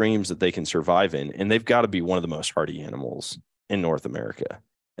extremes that they can survive in, and they've got to be one of the most hardy animals in North America,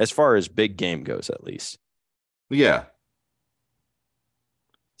 as far as big game goes, at least. Yeah.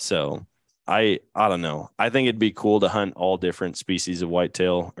 So I don't know. I think it'd be cool to hunt all different species of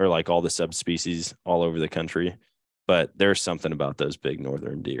whitetail, or like all the subspecies all over the country. But there's something about those big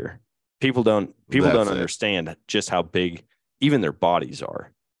northern deer. People don't understand just how big even their bodies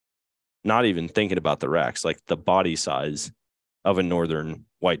are. Not even thinking about the racks, like the body size of a northern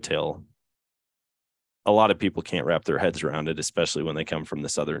whitetail. A lot of people can't wrap their heads around it, especially when they come from the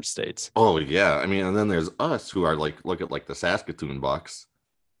southern states. Oh yeah. I mean, and then there's us who are like, look at like the Saskatoon bucks,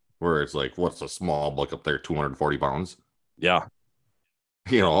 where it's like, what's a small buck up there, 240 pounds? Yeah.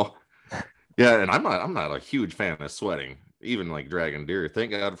 Yeah, and I'm not a huge fan of sweating, even like dragging deer.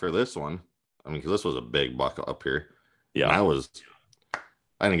 Thank God for this one. I mean, because this was a big buck up here. Yeah. And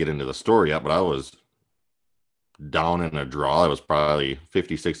I didn't get into the story yet, but I was down in a draw. I was probably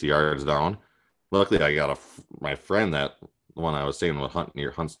 50, 60 yards down. Luckily, I got my friend, that one I was saying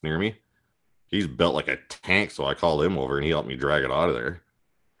hunts near me. He's built like a tank, so I called him over and he helped me drag it out of there.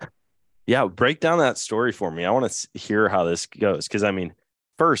 Yeah, break down that story for me. I want to hear how this goes, because I mean,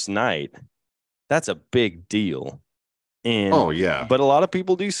 first night, that's a big deal. And but a lot of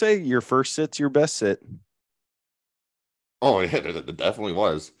people do say your first sit's your best sit. Oh yeah, it definitely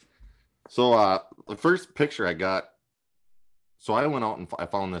was. So the first picture I got, so I went out and I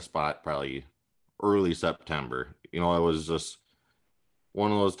found this spot probably early September. It was just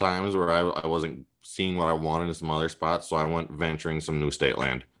one of those times where I wasn't seeing what I wanted in some other spots, so I went venturing some new state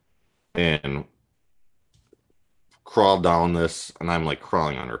land and crawled down this, and I'm like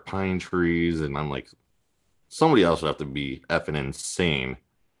crawling under pine trees, and I'm like, somebody else would have to be effing insane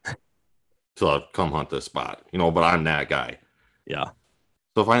to come hunt this spot, but I'm that guy. Yeah.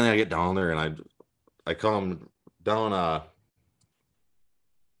 So finally I get down there and I come down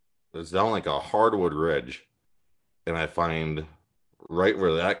it's down like a hardwood ridge, and I find right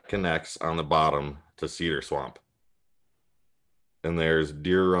where that connects on the bottom to cedar swamp. And there's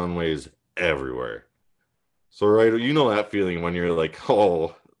deer runways everywhere. So that feeling when you're like,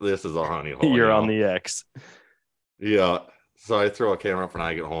 oh, this is a honey hole. You're on the X. Yeah. So I throw a camera up and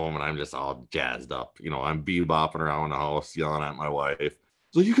I get home and I'm just all jazzed up. I'm bebopping around the house, yelling at my wife.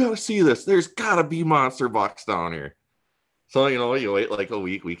 So you got to see this. There's got to be monster bucks down here. So, you wait like a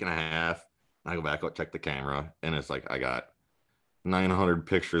week and a half. I go back out, check the camera, and it's like I got 900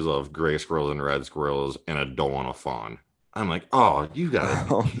 pictures of gray squirrels and red squirrels and a doe and a fawn. I'm like, oh, you got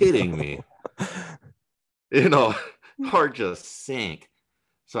to be kidding me. Heart just sank.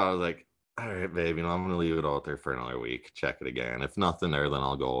 So I was like, all right, babe, I'm going to leave it out there for another week. Check it again. If nothing there, then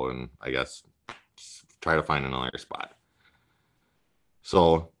I'll go and I guess try to find another spot.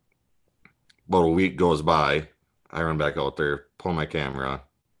 So about a week goes by. I run back out there, pull my camera,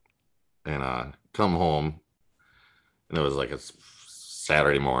 and come home. And it was like a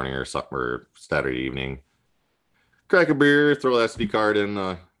Saturday morning or something, or Saturday evening. Crack a beer, throw the SD card in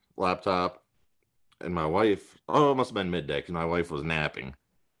the laptop, and my wife, it must have been midday because my wife was napping.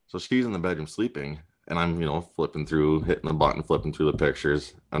 So she's in the bedroom sleeping, and I'm, flipping through, hitting the button, flipping through the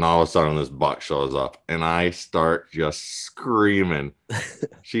pictures. And all of a sudden, this buck shows up, and I start just screaming.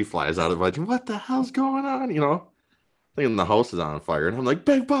 She flies out of the bedroom. What the hell's going on? Thinking the house is on fire. And I'm like,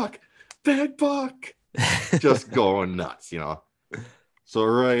 big buck, just going nuts, So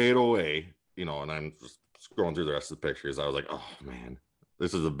right away, and I'm just scrolling through the rest of the pictures. I was like, oh, man,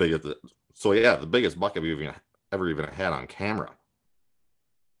 this is the biggest. So, yeah, the biggest buck I've ever even had on camera.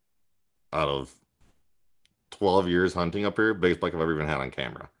 Out of 12 years hunting up here, biggest buck I've ever even had on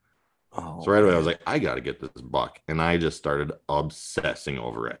camera. Oh, so right away, I was like, I got to get this buck. And I just started obsessing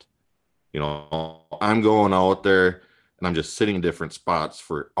over it. I'm going out there and I'm just sitting in different spots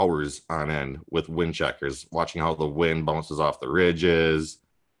for hours on end with wind checkers, watching how the wind bounces off the ridges.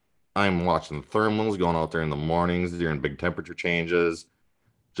 I'm watching thermals going out there in the mornings during big temperature changes.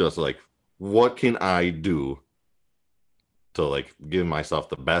 Just like, what can I do to like give myself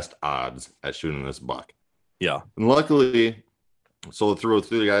the best odds at shooting this buck? Yeah. And luckily, so through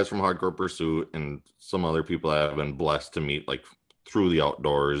the guys from Hardcore Pursuit and some other people I have been blessed to meet like through the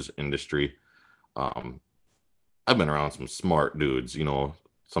outdoors industry, I've been around some smart dudes,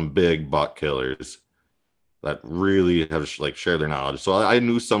 some big buck killers that really have like shared their knowledge. So I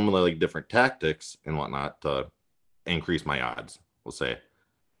knew some of the like different tactics and whatnot to increase my odds, we'll say.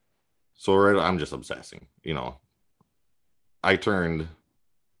 So I'm just obsessing, I turned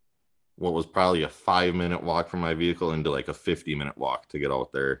what was probably a 5-minute walk from my vehicle into like a 50-minute walk to get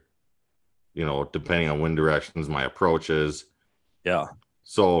out there, depending on wind directions, my approaches. Yeah.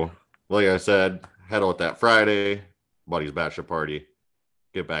 So, like I said, head out that Friday, buddy's bachelor party,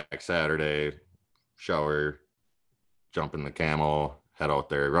 get back Saturday, shower, jump in the camo, head out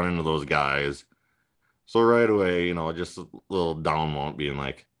there, run into those guys. So right away, just a little down moment being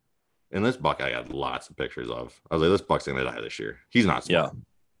like, and this buck I had lots of pictures of. I was like, this buck's going to die this year. He's not smart. Yeah.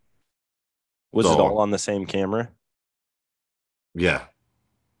 Was it all on the same camera? Yeah.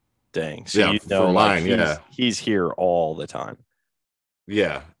 Dang. So for mine, he's here all the time.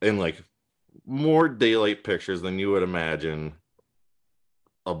 Yeah. And like more daylight pictures than you would imagine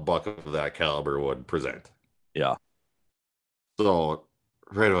a buck of that caliber would present. Yeah. So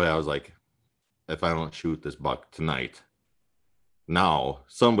right away I was like, if I don't shoot this buck tonight, now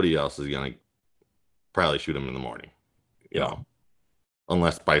somebody else is going to probably shoot him in the morning.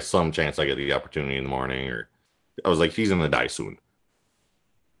 Unless by some chance I get the opportunity in the morning, or I was like, he's going to die soon.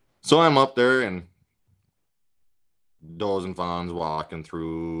 So I'm up there and does and fawns walking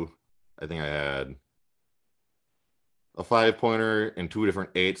through. I think I had a 5-pointer and 2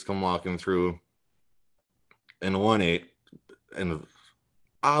 different 8s come walking through. And 1-8, and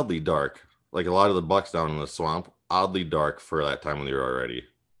oddly dark. Like a lot of the bucks down in the swamp, oddly dark for that time of the year already.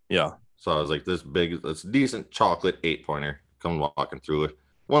 Yeah. So I was like, this decent chocolate 8-pointer comes walking through it.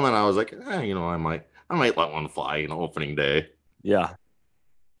 One that I was like, I might let one fly, opening day. Yeah.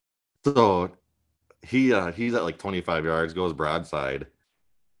 So he's at like 25 yards, goes broadside,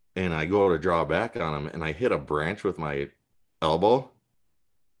 and I go to draw back on him, and I hit a branch with my elbow,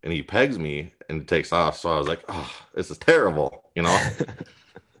 and he pegs me and takes off. So I was like, oh, this is terrible,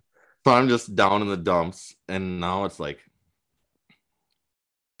 So I'm just down in the dumps, and now it's like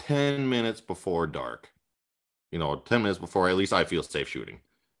 10 minutes before dark. 10 minutes before at least I feel safe shooting.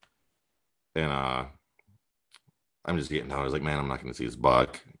 And I'm just getting down. I was like, man, I'm not going to see this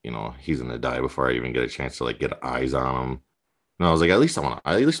buck. He's going to die before I even get a chance to like get eyes on him. And I was like, at least I want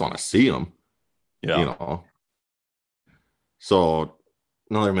to see him. Yeah. So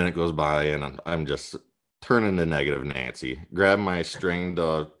another minute goes by, and I'm just turning to negative Nancy. Grab my string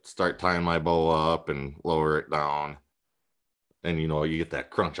to start tying my bow up and lower it down. And you get that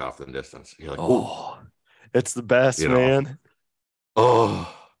crunch off the distance. You're like, oh, it's the best, man.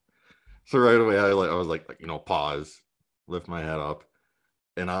 Oh. So right away I was like, pause, lift my head up,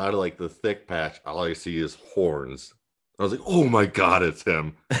 and out of like the thick patch, all I see is horns. I was like, oh my God, it's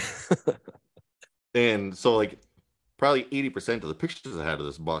him. And so like probably 80% of the pictures I had of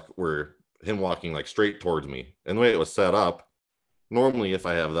this buck were him walking like straight towards me. And the way it was set up, normally if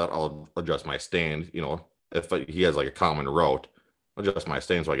I have that, I'll adjust my stand. If he has like a common route, adjust my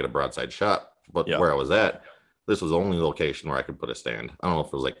stand so I get a broadside shot. But where I was at, this was the only location where I could put a stand. I don't know if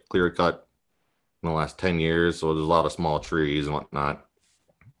it was like clear cut in the last 10 years. So there's a lot of small trees and whatnot.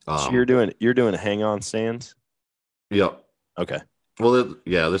 So you're doing hang on stands? Yep. Okay. Well,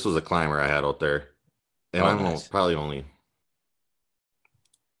 this was a climber I had out there. And I'm probably only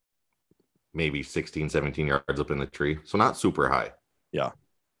maybe 16, 17 yards up in the tree. So not super high. Yeah.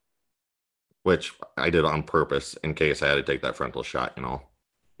 Which I did on purpose in case I had to take that frontal shot,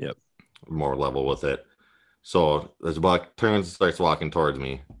 Yep. more level with it. So this buck turns and starts walking towards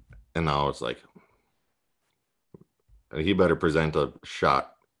me. And now it's like, he better present a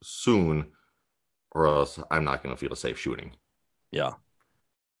shot soon or else I'm not going to feel safe shooting. Yeah.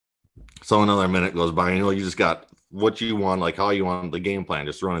 So another minute goes by, and you just got what you want, like how you want the game plan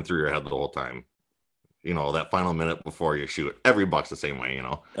just running through your head the whole time. That final minute before you shoot. Every buck's the same way,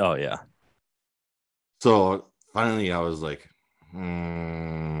 Oh, yeah. So finally I was like,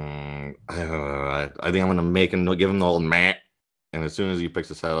 I think I'm going to give him the old mat. And as soon as he picks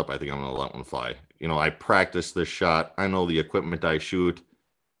his head up, I think I'm going to let one fly. I practiced this shot. I know the equipment I shoot.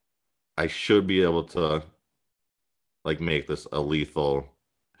 I should be able to make this a lethal,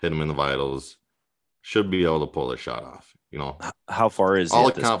 hit him in the vitals. Should be able to pull this shot off. How far is all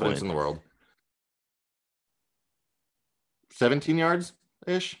he the confidence in the world. 17 yards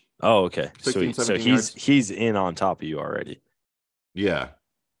ish. Oh, okay. 16, So 17 yards. he's in on top of you already. Yeah.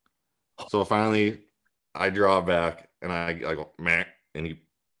 So finally, I draw back and I go, meh, and he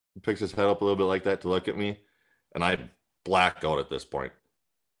picks his head up a little bit like that to look at me, and I black out at this point.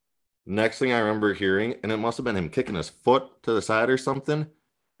 Next thing I remember hearing, and it must have been him kicking his foot to the side or something,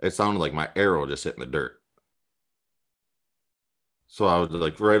 it sounded like my arrow just hitting the dirt. So I was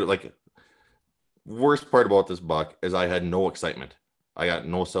worst part about this buck is I had no excitement. I got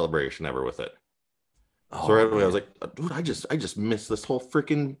no celebration ever with it. Oh, so right away I was like, dude, I just missed this whole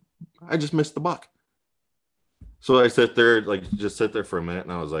I just missed the buck. So I sit there for a minute,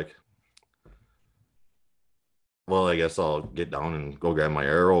 and I was like, well, I guess I'll get down and go grab my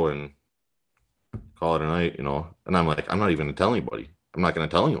arrow and call it a night, And I'm like, I'm not even going to tell anybody. I'm not going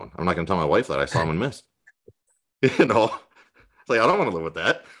to tell anyone. I'm not going to tell my wife that I saw him and missed. It's like, I don't want to live with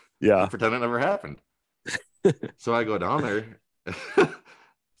that. Yeah. Pretend it never happened. So I go down there.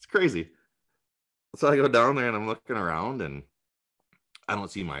 It's crazy. So I go down there and I'm looking around and I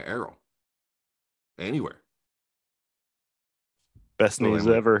don't see my arrow anywhere. Best news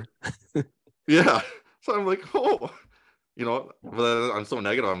ever. Yeah. So I'm like, oh, but then I'm so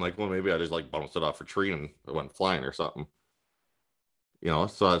negative. I'm like, well, maybe I just bounced it off a tree and it went flying or something.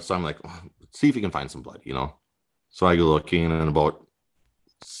 So I'm like, well, see if you can find some blood, So I go looking, and about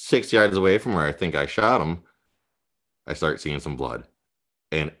 6 yards away from where I think I shot him, I start seeing some blood,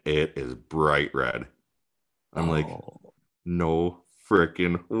 and it is bright red. I'm like, no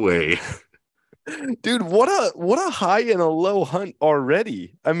freaking way. Dude, what a high and a low hunt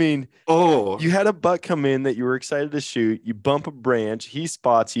already. I mean, you had a buck come in that you were excited to shoot. You bump a branch, he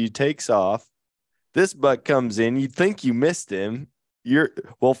spots you, takes off. This buck comes in, you think you missed him.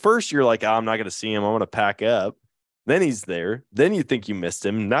 First you're like, I'm not going to see him. I'm going to pack up. Then he's there. Then you think you missed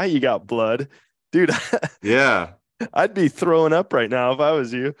him. Now you got blood. Dude, yeah. I'd be throwing up right now if I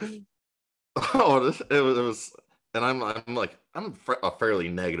was you. Oh, it was, and I'm a fairly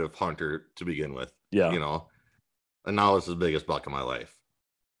negative hunter to begin with. Yeah. And now it's the biggest buck of my life.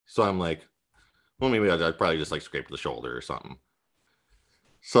 So I'm like, well, maybe I'd probably just scrape the shoulder or something.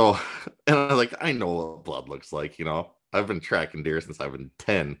 So, and I'm like, I know what blood looks like, I've been tracking deer since I've been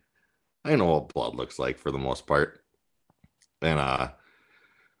 10. I know what blood looks like for the most part. And,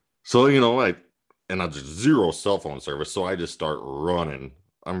 so, I just zero cell phone service. So I just start running.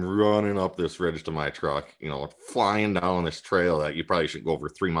 I'm running up this ridge to my truck, flying down this trail that you probably should go over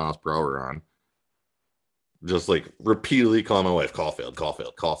 3 miles per hour on. Just repeatedly calling my wife, call failed. Call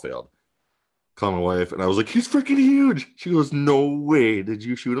my wife. And I was like, he's freaking huge. She goes, no way. Did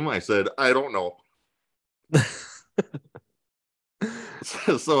you shoot him? I said, I don't know.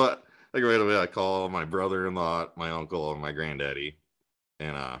 So right away, I call my brother-in-law, my uncle, and my granddaddy.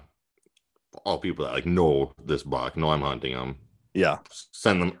 And all people that know this buck, know I'm hunting him. Yeah.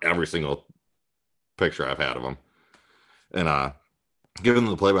 Send them every single picture I've had of him. And give them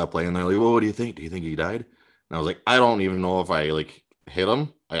the play-by-play, and they're like, well, what do you think? Do you think he died? And I was like, I don't even know if I hit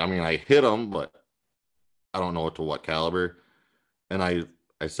him. I mean, I hit him, but I don't know to what caliber. And I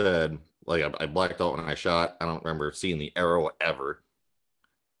said, I blacked out when I shot. I don't remember seeing the arrow ever.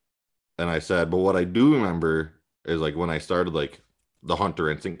 And I said, but what I do remember is when I started, the hunter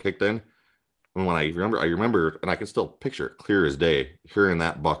instinct kicked in. And when I remember, and I can still picture it clear as day, hearing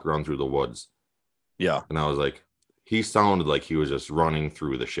that buck run through the woods. Yeah. And I was like, he sounded like he was just running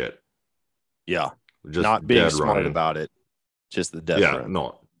through the shit. Yeah. Just not being smart running about it. Just the death run.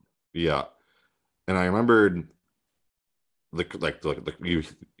 No. Yeah. And I remembered you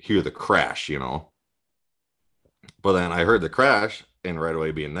hear the crash, But then I heard the crash, and right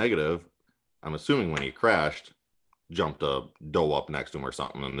away being negative, I'm assuming when he crashed, jumped a doe up next to him or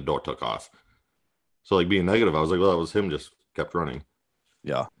something, and the doe took off. So being negative, I was like, well, that was him, just kept running.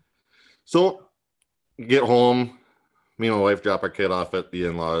 Yeah. So get home, me and my wife drop our kid off at the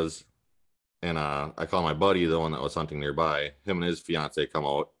in-laws. And I call my buddy, the one that was hunting nearby. Him and his fiance come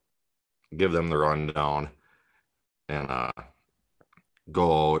out, give them the rundown, and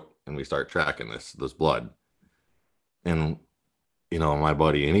go out, and we start tracking this blood. And my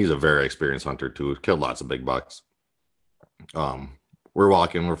buddy, and he's a very experienced hunter too, killed lots of big bucks. We're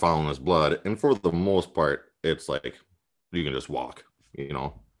walking, we're following this blood, and for the most part, it's like you can just walk,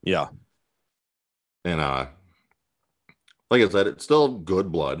 Yeah. And like I said, it's still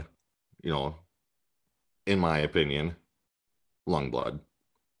good blood, in my opinion, lung blood.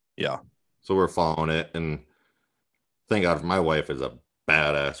 Yeah. So we're following it, and thank God for my wife is a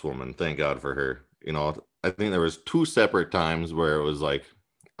badass woman. Thank God for her. I think there was 2 separate times where it was like,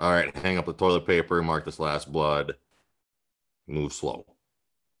 all right, hang up the toilet paper, mark this last blood, move slow.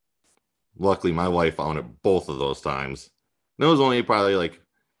 Luckily, my wife found it both of those times. And it was only probably like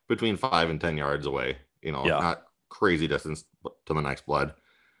between 5 and 10 yards away, not crazy distance to the next blood.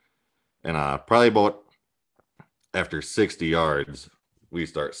 And probably about after 60 yards, we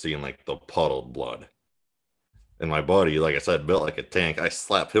start seeing like the puddled blood. And my buddy, like I said, built like a tank. I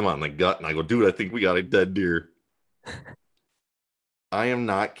slap him on the gut and I go, dude, I think we got a dead deer. I am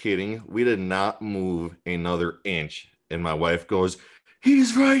not kidding. We did not move another inch. And my wife goes,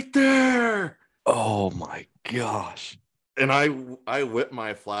 he's right there. Oh my gosh. And I whip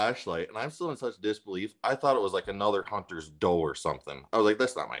my flashlight, and I'm still in such disbelief. I thought it was like another hunter's doe or something. I was like,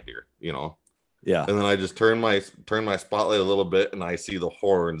 that's not my deer, Yeah. And then I just turn my spotlight a little bit, and I see the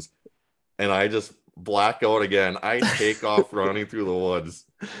horns, and I just black out again. I take off running through the woods.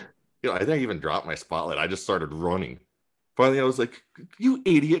 I think I even dropped my spotlight. I just started running. Finally, I was like, you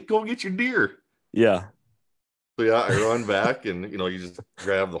idiot, go get your deer. Yeah. So yeah, I run back, and you just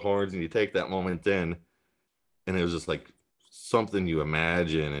grab the horns and you take that moment in, and it was just like something you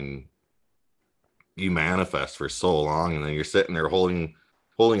imagine and you manifest for so long, and then you're sitting there holding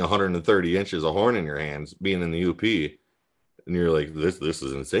 130 inches of horn in your hands, being in the UP, and you're like, this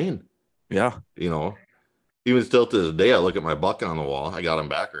is insane. Yeah. Even still to this day, I look at my buck on the wall. I got him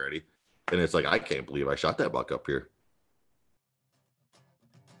back already, and it's like, I can't believe I shot that buck up here.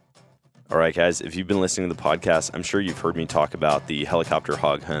 All right, guys, if you've been listening to the podcast, I'm sure you've heard me talk about the helicopter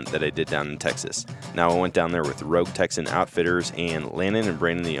hog hunt that I did down in Texas. Now, I went down there with Rogue Texan Outfitters, and Landon and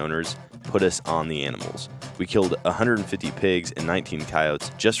Brandon, the owners, put us on the animals. We killed 150 pigs and 19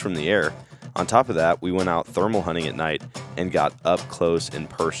 coyotes just from the air. On top of that, we went out thermal hunting at night and got up close and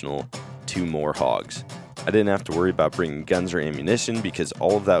personal to more hogs. I didn't have to worry about bringing guns or ammunition because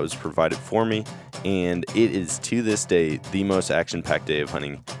all of that was provided for me, and it is to this day the most action-packed day of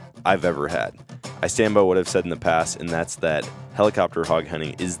hunting I've ever had. I stand by what I've said in the past, and that's that helicopter hog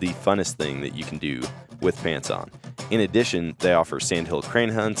hunting is the funnest thing that you can do with pants on. In addition, they offer sandhill crane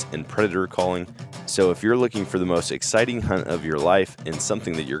hunts and predator calling. So if you're looking for the most exciting hunt of your life and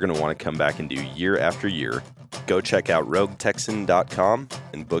something that you're going to want to come back and do year after year, go check out roguetexan.com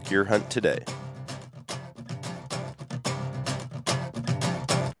and book your hunt today.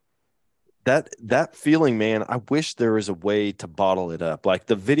 That feeling, man, I wish there was a way to bottle it up. Like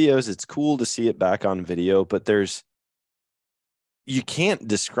the videos, it's cool to see it back on video, but you can't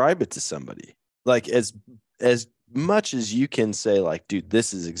describe it to somebody. Like as much as you can say, like, dude,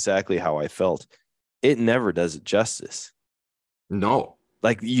 this is exactly how I felt, it never does it justice. No.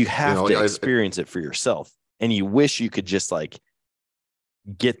 Like you have to experience it for yourself. And you wish you could just like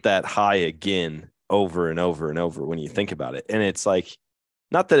get that high again over and over and over when you think about it. And it's like,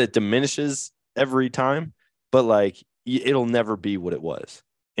 not that it diminishes every time, but like it'll never be what it was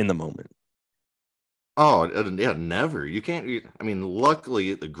in the moment. Oh, yeah, never. You can't. I mean,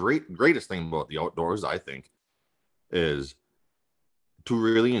 luckily, the greatest thing about the outdoors, I think, is to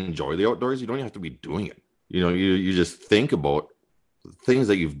really enjoy the outdoors. You don't have to be doing it. You just think about things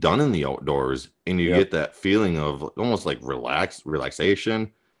that you've done in the outdoors, and you get that feeling of almost like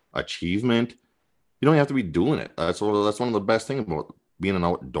relaxation, achievement. You don't have to be doing it. That's one of the best things about being an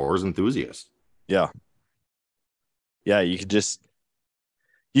outdoors enthusiast. Yeah. Yeah. You can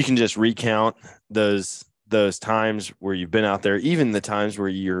just recount those times where you've been out there, even the times where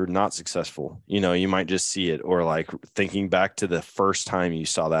you're not successful. You might just see it, or like thinking back to the first time you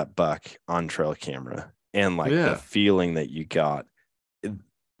saw that buck on trail camera and like the feeling that you got.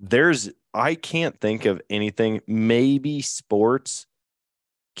 I can't think of anything. Maybe sports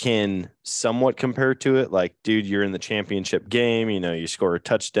can somewhat compare to it. Like, dude, you're in the championship game, you score a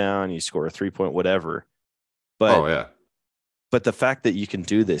touchdown, you score a 3-point, whatever. But the fact that you can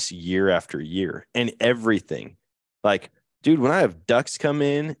do this year after year and everything, like, dude, when I have ducks come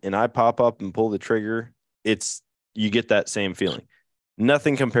in and I pop up and pull the trigger, you get that same feeling.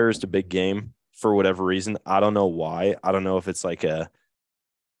 Nothing compares to big game for whatever reason. I don't know why. I don't know if it's like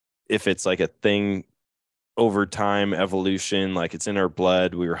if it's like a thing over time, evolution, like it's in our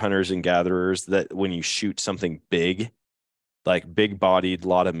blood. We were hunters and gatherers, that when you shoot something big, like big bodied,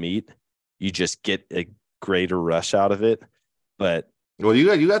 lot of meat, you just get a greater rush out of it. But Well,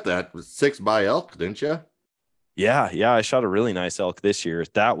 you got that 6 by elk, didn't you? yeah, I shot a really nice elk this year.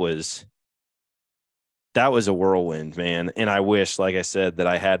 That was a whirlwind, man. And I wish, like I said, that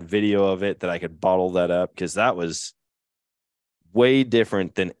I had video of it, that I could bottle that up, because that was way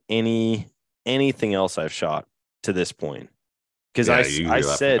different than anything else I've shot to this point. Because Yeah, I you hear that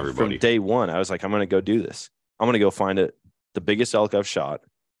from said from everybody. day one, I was like, I'm going to go do this. I'm going to go find it, the biggest elk I've shot,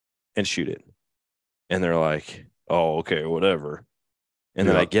 and shoot it. And they're like, oh, okay, whatever. And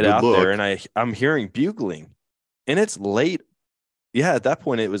then Yeah, I get good out there luck. and I'm hearing bugling, and it's late. Yeah, at that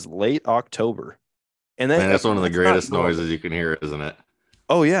point it was late October. And Man, that's one of the that's not greatest normal. noises you can hear, isn't it?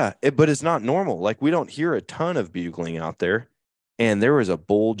 Oh yeah, but it's not normal. Like, we don't hear a ton of bugling out there. And there was a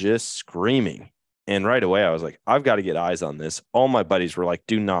bull just screaming. And right away I was like, I've got to get eyes on this. All my buddies were like,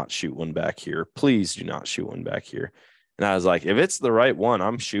 do not shoot one back here. Please do not shoot one back here. And I was like, if it's the right one,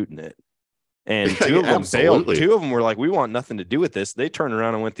 I'm shooting it. And two of them bailed. Absolutely. 2 of them were like, we want nothing to do with this. They turned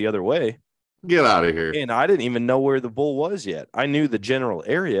around and went the other way. Get out of here. And I didn't even know where the bull was yet. I knew the general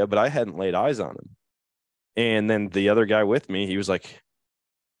area, but I hadn't laid eyes on him. And then the other guy with me, he was like,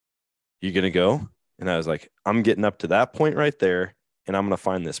 you going to go? And I was like, I'm getting up to that point right there, and I'm going to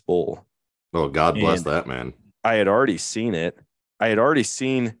find this bull. Oh, God bless And that, man. I had already seen it. I had already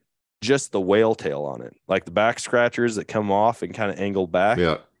seen just the whale tail on it, like the back scratchers that come off and kind of angle back.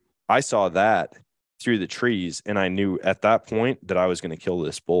 Yeah. I saw that through the trees, and I knew at that point that I was going to kill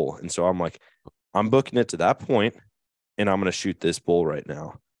this bull. And so I'm like, I'm booking it to that point, and I'm going to shoot this bull right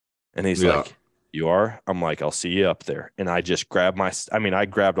now. And he's Yeah. like, you are? I'm like, I'll see you up there. And I just grabbed I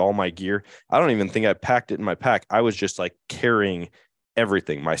grabbed all my gear. I don't even think I packed it in my pack. I was just like carrying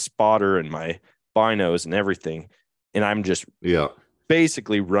everything, my spotter and my binos and everything. And I'm just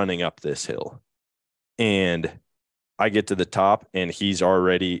basically running up this hill. And I get to the top, and he had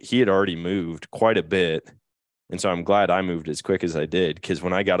already moved quite a bit. And so I'm glad I moved as quick as I did, because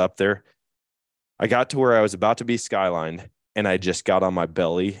when I got up there, I got to where I was about to be skylined, and I just got on my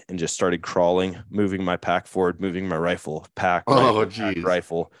belly and just started crawling, moving my pack forward, moving my rifle, pack,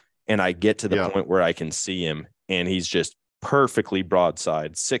 rifle. And I get to the point where I can see him, and he's just perfectly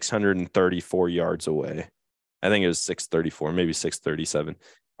broadside, 634 yards away. I think it was 634, maybe 637.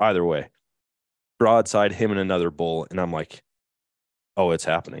 Either way, broadside, him and another bull. And I'm like, oh, it's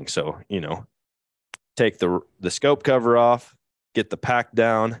happening. So, take the scope cover off, get the pack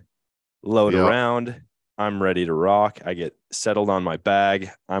down, load around. I'm ready to rock. I get settled on my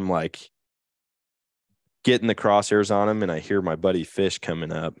bag. I'm like getting the crosshairs on him, and I hear my buddy Fish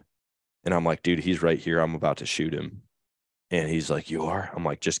coming up, and I'm like, dude, he's right here. I'm about to shoot him. And he's like, you are? I'm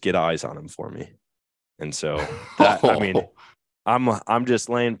like, just get eyes on him for me. And so that, I'm just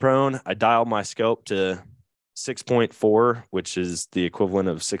laying prone. I dialed my scope to 6.4, which is the equivalent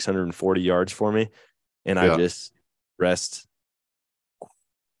of 640 yards for me. And I just rest.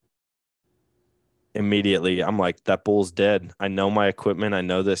 Immediately, I'm like, that bull's dead. I know my equipment. I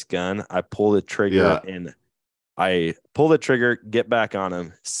know this gun. I pull the trigger and I pull the trigger, get back on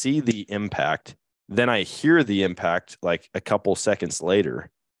him, see the impact. Then I hear the impact like a couple seconds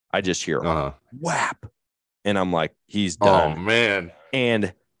later. I just hear whap. And I'm like, he's done. Oh, man.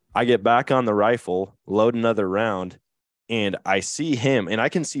 And I get back on the rifle, load another round, and I see him, and I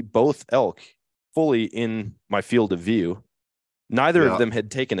can see both elk fully in my field of view. Neither of them had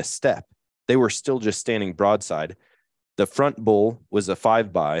taken a step. They were still just standing broadside. The front bull was a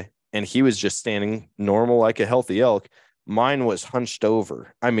 5-by, and he was just standing normal like a healthy elk. Mine was hunched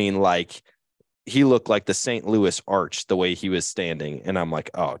over. I mean, like, he looked like the St. Louis Arch the way he was standing. And I'm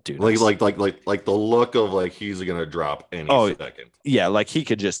like, oh, dude. Like the look of like he's gonna drop any second. Yeah, like he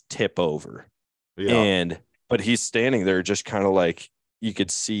could just tip over. Yeah. But he's standing there just kind of like, you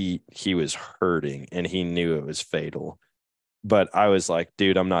could see he was hurting, and he knew it was fatal. But I was like,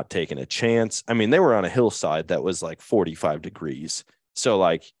 dude, I'm not taking a chance. I mean, they were on a hillside that was like 45 degrees. So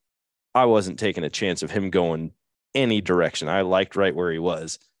like, I wasn't taking a chance of him going any direction. I liked right where he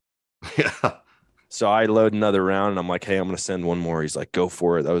was. Yeah. So I load another round, and I'm like, hey, I'm going to send one more. He's like, go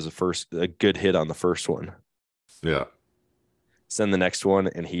for it. That was a good hit on the first one. Yeah. Send the next one,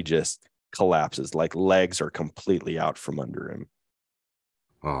 and he just collapses. Like, legs are completely out from under him.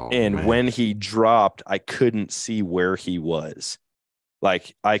 Oh, and man. When he dropped, I couldn't see where he was.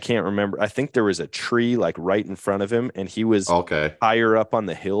 Like, I can't remember. I think there was a tree like right in front of him, and he was higher up on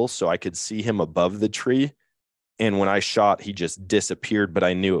the hill, so I could see him above the tree. And when I shot, he just disappeared, but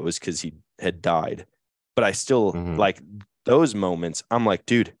I knew it was because he had died. But I still like those moments. I'm like,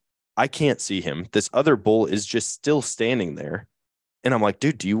 dude, I can't see him. This other bull is just still standing there. And I'm like,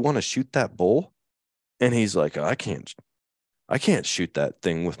 dude, do you want to shoot that bull? And he's like, I can't shoot that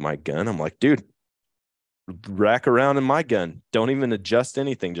thing with my gun. I'm like, dude, rack around in my gun. Don't even adjust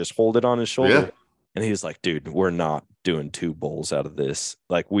anything. Just hold it on his shoulder. Yeah. And he's like, dude, we're not doing 2 bulls out of this.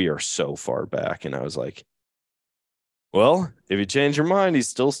 Like, we are so far back. And I was like, well, if you change your mind, he's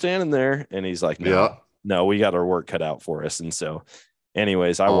still standing there. And he's like, no, we got our work cut out for us. And so,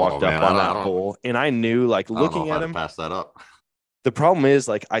 anyways, I walked up on that bull, and I knew, like, looking at him, pass that up. The problem is,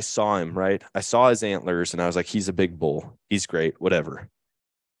 like, I saw him, right? I saw his antlers, and I was like, he's a big bull. He's great, whatever.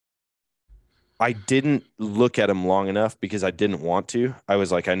 I didn't look at him long enough because I didn't want to. I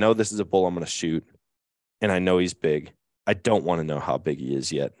was like, I know this is a bull I'm going to shoot, and I know he's big. I don't want to know how big he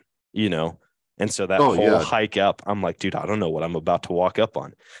is yet, you know? And so that whole hike up, I'm like, dude, I don't know what I'm about to walk up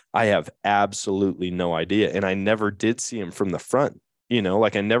on. I have absolutely no idea. And I never did see him from the front, you know,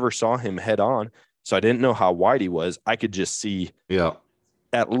 like I never saw him head on. So I didn't know how wide he was. I could just see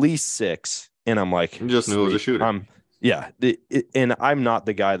at least 6. And I'm like, you just knew it was a shooter. And I'm not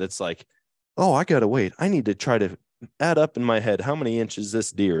the guy that's like, oh, I got to wait. I need to try to add up in my head how many inches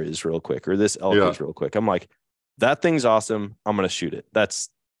this deer is real quick, or this elk is real quick. I'm like, that thing's awesome. I'm going to shoot it. That's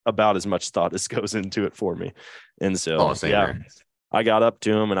about as much thought as goes into it for me. And so, I got up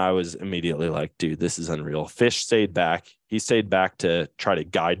to him, and I was immediately like, dude, this is unreal. Fish stayed back. He stayed back to try to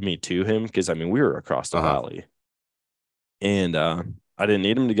guide me to him, because, I mean, we were across the valley. And I didn't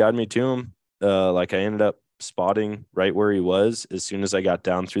need him to guide me to him. Like, I ended up spotting right where he was as soon as I got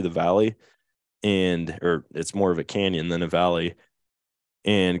down through the valley, or it's more of a canyon than a valley,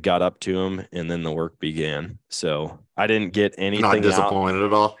 and got up to him, and then the work began. So I didn't get anything. Not disappointed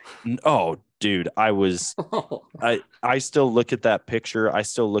at all? Oh, dude, I was, I still look at that picture. I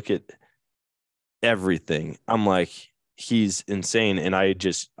still look at everything. I'm like, he's insane. And I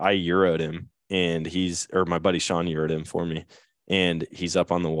Euroed him, and my buddy Sean Euroed him for me, and he's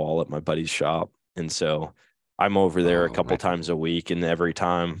up on the wall at my buddy's shop. And so I'm over there a couple times a week, and every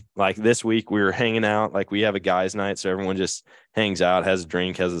time, like this week, we were hanging out. Like, we have a guys' night, so everyone just hangs out, has a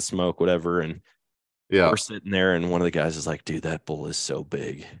drink, has a smoke, whatever. And we're sitting there, and one of the guys is like, dude, that bull is so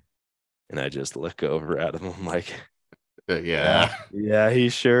big. And I just look over at him. I'm like, yeah, he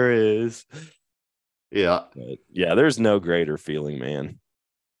sure is. Yeah. But yeah, there's no greater feeling, man.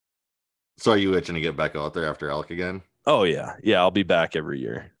 So are you itching to get back out there after elk again? Oh, yeah. Yeah, I'll be back every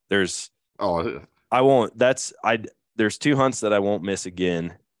year. There's 2 hunts that I won't miss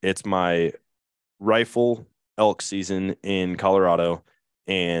again. It's my rifle elk season in Colorado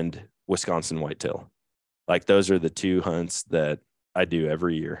and Wisconsin whitetail. Like, those are the 2 hunts that I do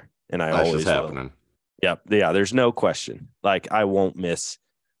every year, and I always will. Happening. Yeah, there's no question. Like, I won't miss.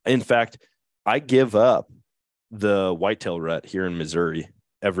 In fact, I give up the whitetail rut here in Missouri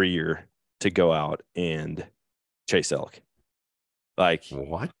every year to go out and chase elk. Like,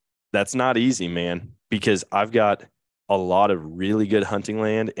 what? That's not easy, man, because I've got a lot of really good hunting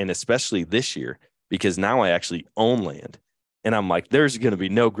land, and especially this year, because now I actually own land. And I'm like, there's going to be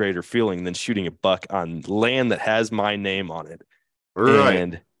no greater feeling than shooting a buck on land that has my name on it.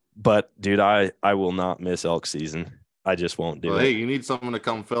 Right. But dude, I will not miss elk season. I just won't do it. Hey, you need someone to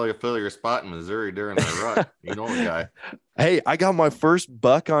come fill your spot in Missouri during the rut. You know a guy. Hey, I got my first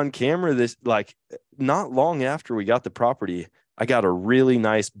buck on camera not long after we got the property. I got a really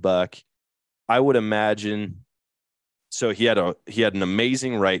nice buck. I would imagine. So he had an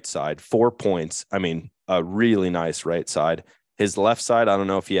amazing right side, 4 points. I mean, a really nice right side. His left side, I don't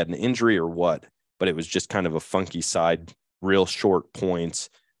know if he had an injury or what, but it was just kind of a funky side, real short points.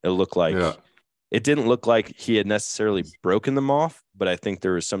 It didn't look like he had necessarily broken them off, but I think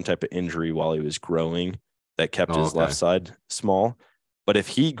there was some type of injury while he was growing that kept his left side small. But if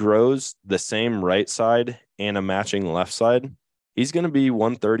he grows the same right side and a matching left side, he's going to be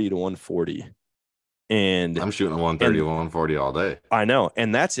 130 to 140. And I'm shooting a 130 to 140 all day. I know.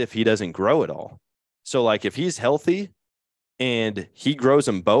 And that's if he doesn't grow at all. So, like, if he's healthy and he grows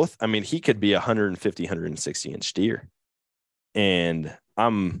them both, I mean, he could be 150, 160 inch deer. And I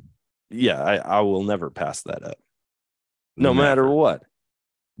will never pass that up, no matter what.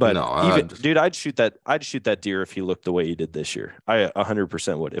 But dude, I'd shoot that deer if he looked the way he did this year. I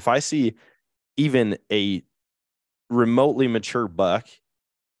 100% would. If I see even a remotely mature buck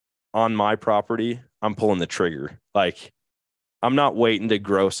on my property, I'm pulling the trigger. Like, I'm not waiting to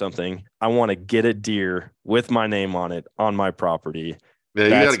grow something. I want to get a deer with my name on it on my property. Yeah, you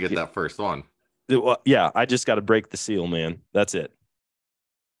got to get that first one. Yeah, I just got to break the seal, man. That's it.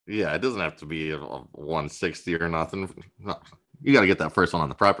 Yeah, it doesn't have to be a 160 or nothing. No, you got to get that first one on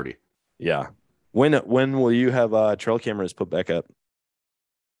the property. Yeah. When will you have trail cameras put back up?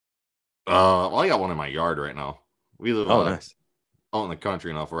 Well, I got one in my yard right now. We live Oh, nice. out in the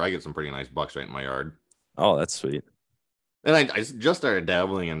country enough where I get some pretty nice bucks right in my yard. Oh, that's sweet. And I just started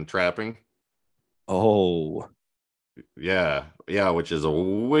dabbling in trapping. Oh, Yeah, which is a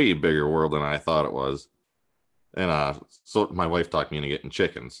way bigger world than I thought it was. And so my wife talked me into getting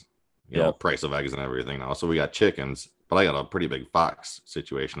chickens. Yep. Price of eggs and everything now. So we got chickens, but I got a pretty big fox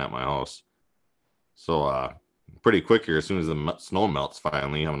situation at my house. So pretty quick here, as soon as the snow melts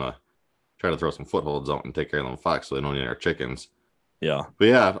finally, I'm gonna try to throw some footholds out and take care of them fox so they don't eat our chickens. yeah. But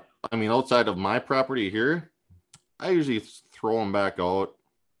yeah, I mean, outside of my property here, I usually throw them back out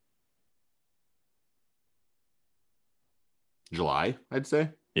July, I'd say.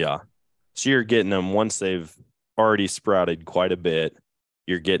 Yeah. So you're getting them once they've already sprouted quite a bit.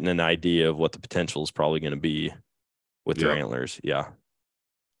 You're getting an idea of what the potential is probably going to be with their antlers. Yeah.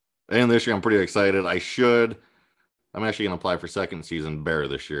 And this year, I'm pretty excited. I'm actually going to apply for second season bear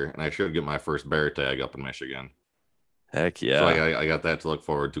this year, and I should get my first bear tag up in Michigan. Heck yeah. So I got that to look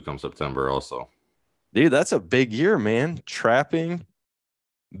forward to come September also. Dude, that's a big year, man. Trapping,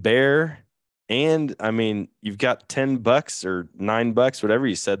 bear, and I mean, you've got $10 or $9, whatever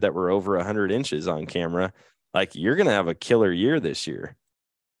you said, that were over 100 inches on camera. Like, you're going to have a killer year this year.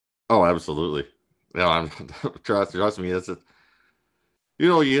 Oh, absolutely. Yeah, I'm trust me. It's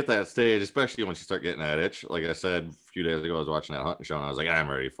you get that stage, especially once you start getting that itch. Like I said a few days ago, I was watching that hunting show, and I was like, I'm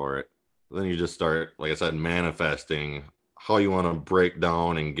ready for it. Then you just start, like I said, manifesting how you want to break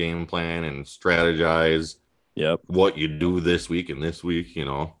down and game plan and strategize. Yep. What you do this week and this week,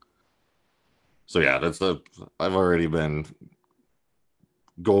 So yeah, I've already been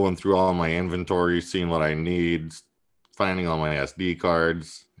going through all my inventory, seeing what I need, finding all my SD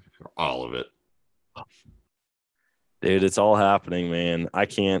cards, all of it. Dude, it's all happening, man. I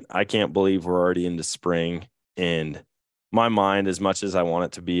can't believe we're already into spring, and my mind, as much as I want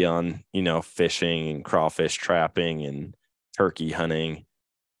it to be on, fishing and crawfish trapping and turkey hunting,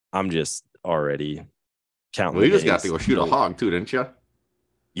 I'm just already counting. Well, you just got to go shoot a hog too, didn't you?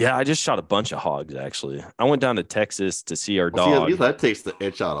 Yeah, I just shot a bunch of hogs, actually. I went down to Texas to see our dog. See, at least that takes the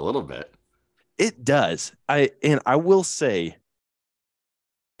itch out a little bit. It does. I will say,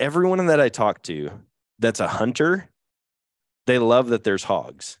 everyone that I talk to that's a hunter, they love that there's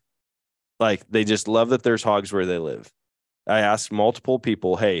hogs. Like, they just love that there's hogs where they live. I asked multiple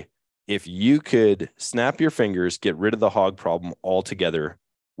people, hey, if you could snap your fingers, get rid of the hog problem altogether,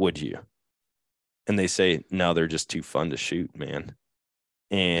 would you? And they say, no, they're just too fun to shoot, man.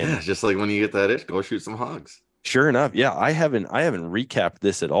 And yeah, just like when you get that itch, go shoot some hogs. Sure enough. Yeah, I haven't recapped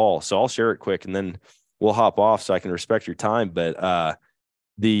this at all. So I'll share it quick and then we'll hop off so I can respect your time. But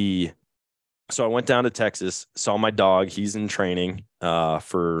so I went down to Texas, saw my dog. He's in training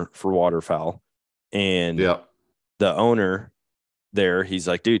for waterfowl. And the owner there, he's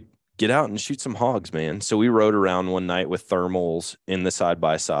like, dude, get out and shoot some hogs, man. So we rode around one night with thermals in the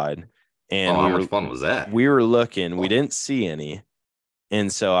side-by-side. And how much fun was that? We were looking. We didn't see any. And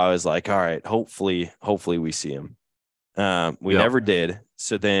so I was like, all right, hopefully we see him. We never did.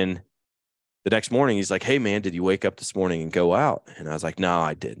 So then the next morning, he's like, hey, man, did you wake up this morning and go out? And I was like, no,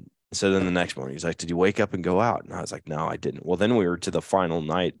 I didn't. So then the next morning, he's like, did you wake up and go out? And I was like, no, I didn't. Well, then we were to the final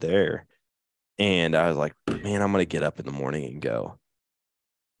night there. And I was like, man, I'm going to get up in the morning and go.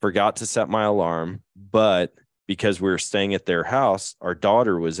 Forgot to set my alarm. But because we were staying at their house, our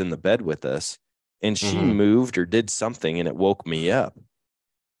daughter was in the bed with us. And she moved or did something, and it woke me up.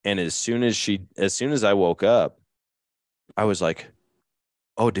 And as soon as I woke up, I was like,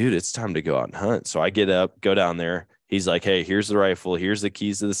 oh, dude, it's time to go out and hunt. So I get up, go down there. He's like, hey, here's the rifle. Here's the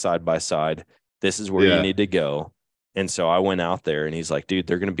keys to the side-by-side. This is where you need to go. And so I went out there, and he's like, dude,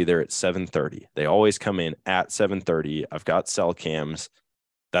 they're going to be there at 7:30. They always come in at 7:30. I've got cell cams.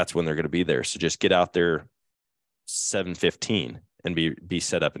 That's when they're going to be there. So just get out there 7:15 and be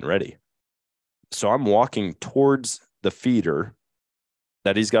set up and ready. So I'm walking towards the feeder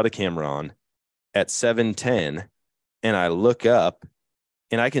that he's got a camera on at 7:10, and I look up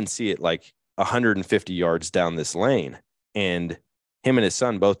and I can see it like 150 yards down this lane. And him and his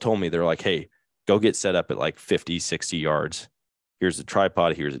son both told me, they're like, hey, go get set up at like 50, 60 yards. Here's a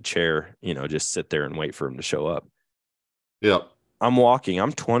tripod. Here's a chair, just sit there and wait for him to show up. Yep. I'm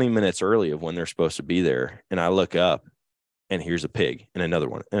 20 minutes early of when they're supposed to be there. And I look up and here's a pig and another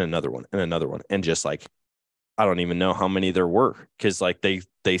one and another one and another one. And just like, I don't even know how many there were, because like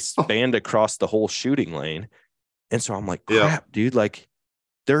they spanned across the whole shooting lane. And so I'm like, crap, dude, like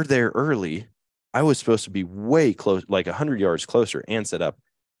they're there early. I was supposed to be way close, like 100 yards closer and set up.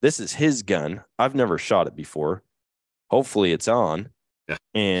 This is his gun. I've never shot it before. Hopefully it's on. Yeah.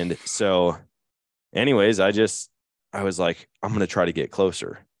 And so anyways, I was like, I'm going to try to get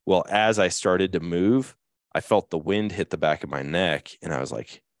closer. Well, as I started to move, I felt the wind hit the back of my neck, and I was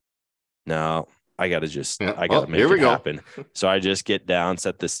like, no, I got to make it happen. So I just get down,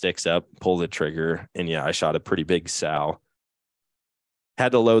 set the sticks up, pull the trigger, and yeah, I shot a pretty big sow.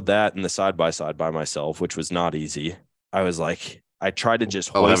 Had to load that in the side-by-side by myself, which was not easy. I was like, I tried to just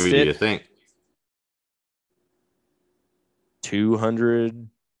hoist it. How heavy do you think? 200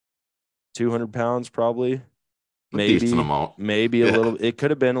 pounds probably. Decent amount. Maybe a little. It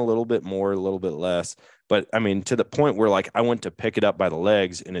could have been a little bit more, a little bit less. But I mean, to the point where like I went to pick it up by the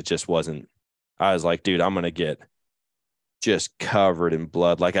legs and it just wasn't. I was like, dude, I'm going to get just covered in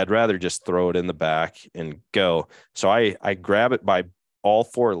blood. Like I'd rather just throw it in the back and go. So I grab it by all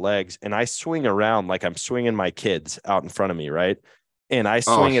four legs and I swing around like I'm swinging my kids out in front of me, right? And I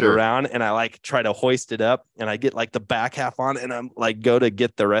swing it around and I like try to hoist it up and I get like the back half on and I'm like go to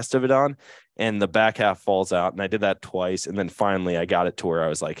get the rest of it on and the back half falls out. And I did that twice. And then finally I got it to where I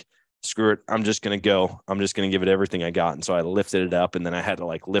was like, screw it. I'm just going to go. I'm just going to give it everything I got. And so I lifted it up and then I had to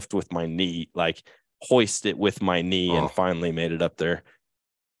like lift with my knee, like hoist it with my knee and finally made it up there.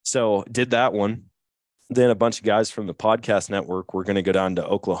 So did that one. Then a bunch of guys from the podcast network were going to go down to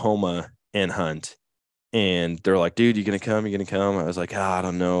Oklahoma and hunt. And they're like, dude, you going to come? You going to come? I was like, I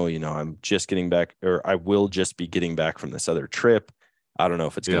don't know. You know, I'm just getting back, or I will just be getting back from this other trip. I don't know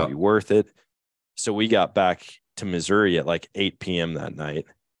if it's going to be worth it. So we got back to Missouri at like 8 p.m. that night.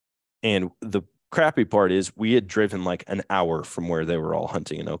 And the crappy part is we had driven like an hour from where they were all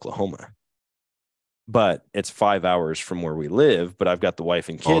hunting in Oklahoma. But it's 5 hours from where we live, but I've got the wife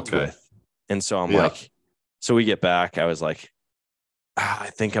and kids with. And so I'm like, so we get back. I was like,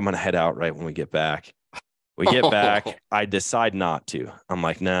 I think I'm going to head out right when we get back. We get back. I decide not to. I'm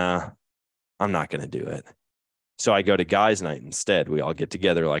like, nah, I'm not going to do it. So I go to guys' night instead. We all get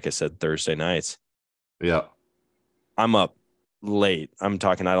together, like I said, Thursday nights. Yeah. I'm up late. I'm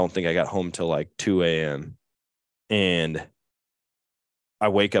talking, I don't think I got home till like 2 a.m. And I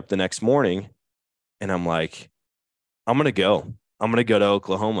wake up the next morning and I'm like, I'm going to go. I'm going to go to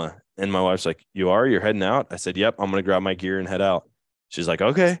Oklahoma. And my wife's like, you're heading out? I said, yep, I'm going to grab my gear and head out. She's like,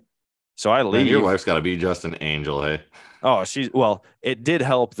 okay. So I leave. Man, your wife's got to be just an angel, hey? Oh, well, it did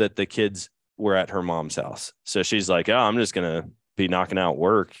help that the kids were at her mom's house. So she's like, oh, I'm just going to be knocking out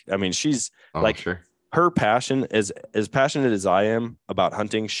work. I mean, she's her passion is as passionate as I am about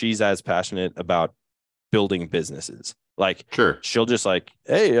hunting. She's as passionate about building businesses. Like, she'll just like,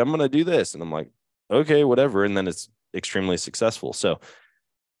 hey, I'm going to do this. And I'm like, okay, whatever. And then it's extremely successful. So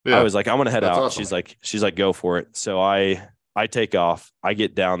I was like, I'm going to head out. Awesome. She's like, go for it. So I take off. I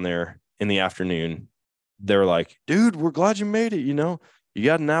get down there in the afternoon. They're like, dude, we're glad you made it. You know, you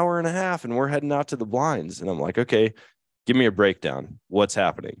got an hour and a half and we're heading out to the blinds. And I'm like, okay, give me a breakdown. What's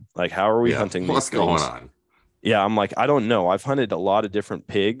happening? Like, how are we hunting these things? What's going on? Yeah. I'm like, I don't know. I've hunted a lot of different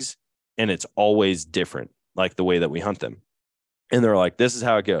pigs and it's always different, like the way that we hunt them. And they're like, this is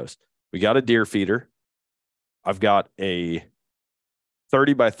how it goes. We got a deer feeder. I've got a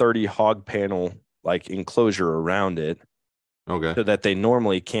 30 by 30 hog panel, like enclosure around it. Okay. So that they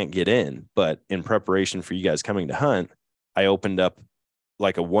normally can't get in. But in preparation for you guys coming to hunt, I opened up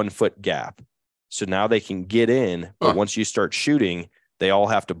like a 1 foot gap. So now they can get in. But once you start shooting, they all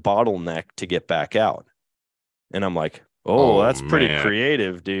have to bottleneck to get back out. And I'm like, oh that's pretty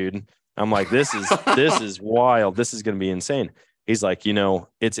creative, dude. I'm like, this is wild. This is going to be insane. He's like, you know,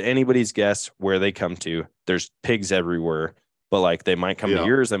 it's anybody's guess where they come to. There's pigs everywhere. But like they might come to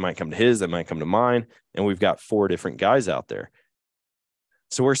yours, they might come to his, they might come to mine. And we've got 4 different guys out there.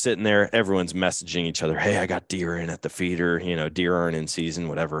 So we're sitting there, everyone's messaging each other. Hey, I got deer in at the feeder, you know, deer aren't in season,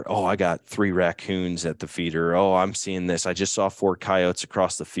 whatever. Oh, I got 3 raccoons at the feeder. Oh, I'm seeing this. I just saw 4 coyotes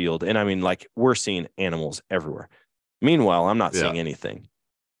across the field. And I mean, like we're seeing animals everywhere. Meanwhile, I'm not seeing anything.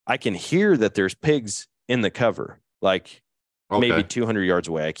 I can hear that there's pigs in the cover, like maybe 200 yards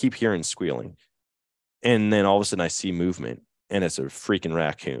away. I keep hearing squealing. And then all of a sudden I see movement. And it's a freaking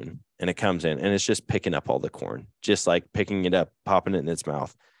raccoon and it comes in and it's just picking up all the corn, just like picking it up, popping it in its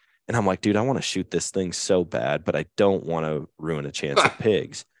mouth. And I'm like, dude, I want to shoot this thing so bad, but I don't want to ruin a chance of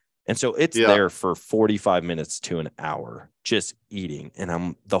pigs. And so it's there for 45 minutes to an hour, just eating.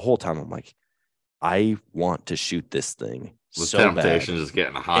 And the whole time I'm like, I want to shoot this thing. The temptation is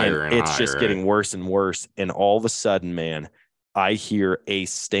getting higher and it's just getting worse and worse. And all of a sudden, man, I hear a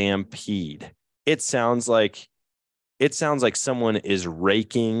stampede. It sounds like someone is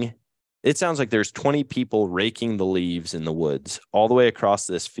raking. It sounds like there's 20 people raking the leaves in the woods all the way across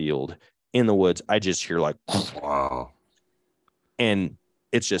this field in the woods. I just hear like, wow. And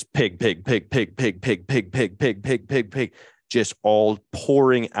it's just pig, just all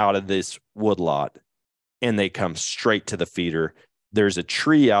pouring out of this woodlot. And they come straight to the feeder. there's a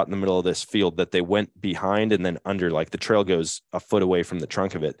tree out in the middle of this field that they went behind and then under, like the trail goes a foot away from the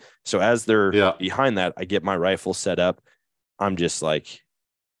trunk of it. So as they're behind that, I get my rifle set up. I'm just like,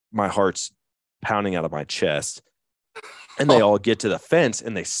 my heart's pounding out of my chest. And they all get to the fence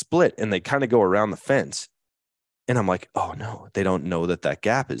and they split and they kind of go around the fence. And I'm like, oh no, they don't know that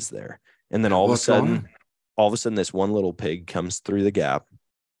gap is there. And then all of a sudden, this one little pig comes through the gap,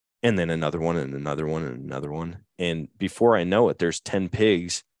 and then another one and another one and another one. And before I know it, there's 10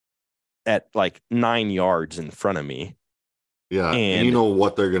 pigs at like 9 yards in front of me. Yeah. And you know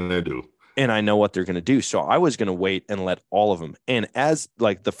what they're going to do. And I know what they're going to do. So I was going to wait and let all of them. And as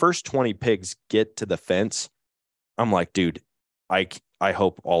like the first 20 pigs get to the fence, I'm like, dude, I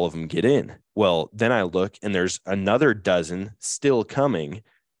hope all of them get in. Well, then I look and there's another dozen still coming.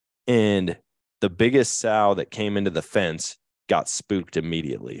 And the biggest sow that came into the fence got spooked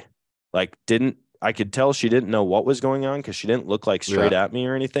immediately. Like I could tell she didn't know what was going on because she didn't look like straight at me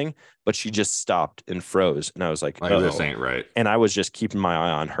or anything, but she just stopped and froze. And I was like, this ain't right. And I was just keeping my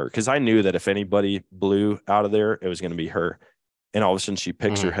eye on her because I knew that if anybody blew out of there, it was going to be her. And all of a sudden she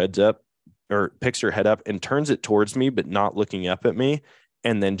picks her head up and turns it towards me, but not looking up at me.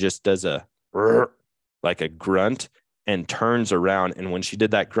 And then just does like a grunt and turns around. And when she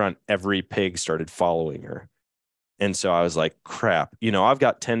did that grunt, every pig started following her. And so I was like, crap, I've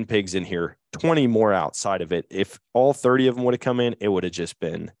got 10 pigs in here, 20 more outside of it. If all 30 of them would have come in, it would have just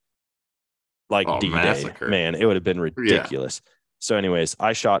been like D-Day. Massacre. Man, it would have been ridiculous. Yeah. So anyways,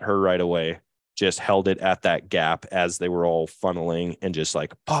 I shot her right away, just held it at that gap as they were all funneling and just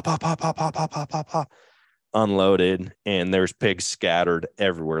like pop, pop, pop, pop, pop, pop, pop, pop, pop, unloaded. And there's pigs scattered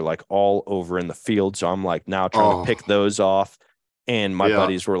everywhere, like all over in the field. So I'm like now trying to pick those off. And my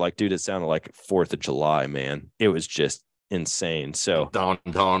buddies were like, dude, it sounded like 4th of July, man. It was just insane. So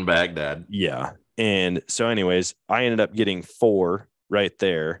downtown Baghdad. Yeah. And so anyways, I ended up getting 4 right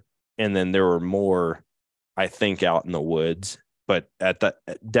there. And then there were more, I think, out in the woods. But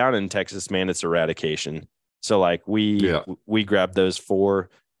down in Texas, man, it's eradication. So like we grabbed those 4,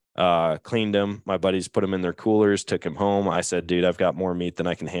 cleaned them. My buddies put them in their coolers, took them home. I said, dude, I've got more meat than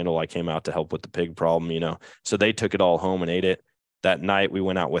I can handle. I came out to help with the pig problem, So they took it all home and ate it. That night we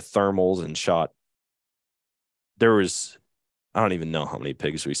went out with thermals and shot. There was, I don't even know how many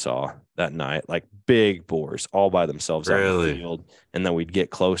pigs we saw that night, like big boars all by themselves out in the field. And then we'd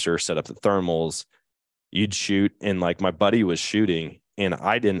get closer, set up the thermals. You'd shoot. And like my buddy was shooting and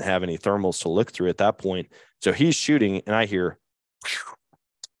I didn't have any thermals to look through at that point. So he's shooting and I hear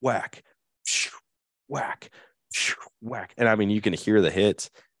whack, whack, whack. And I mean, you can hear the hits.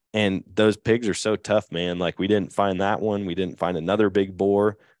 And those pigs are so tough, man. Like we didn't find that one. We didn't find another big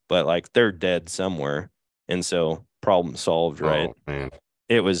boar, but like they're dead somewhere. And so problem solved, right? Oh, man.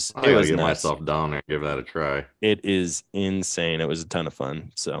 It was I gotta get nuts. myself down there and give that a try. It is insane. It was a ton of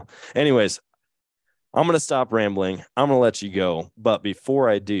fun. So anyways, I'm going to stop rambling. I'm going to let you go. But before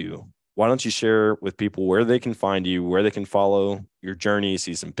I do, why don't you share with people where they can find you, where they can follow your journey,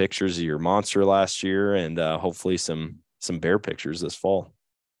 see some pictures of your monster last year, and hopefully some bear pictures this fall.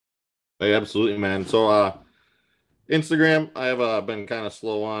 Hey, absolutely, man. So Instagram, I have been kind of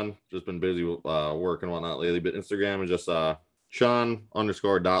slow on, just been busy with work and whatnot lately, but Instagram is just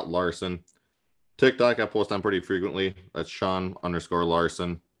Sean_Larson. TikTok, I post on pretty frequently. That's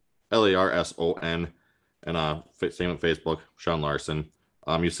Sean_Larson, LARSON. And same with Facebook, Sean Larson.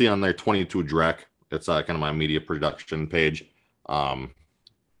 You see on there 22 Drek. It's kind of my media production page. And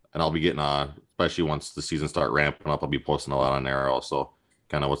I'll be getting, especially once the season start ramping up, I'll be posting a lot on there also.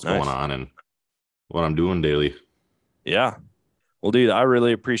 Kind of what's going on and what I'm doing daily. Yeah. Well, dude, I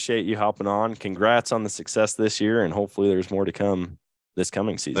really appreciate you hopping on. Congrats on the success this year, and hopefully there's more to come this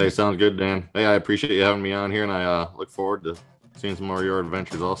coming season. Hey, sounds good, Dan. Hey, I appreciate you having me on here, and I look forward to seeing some more of your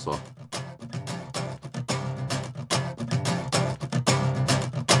adventures also.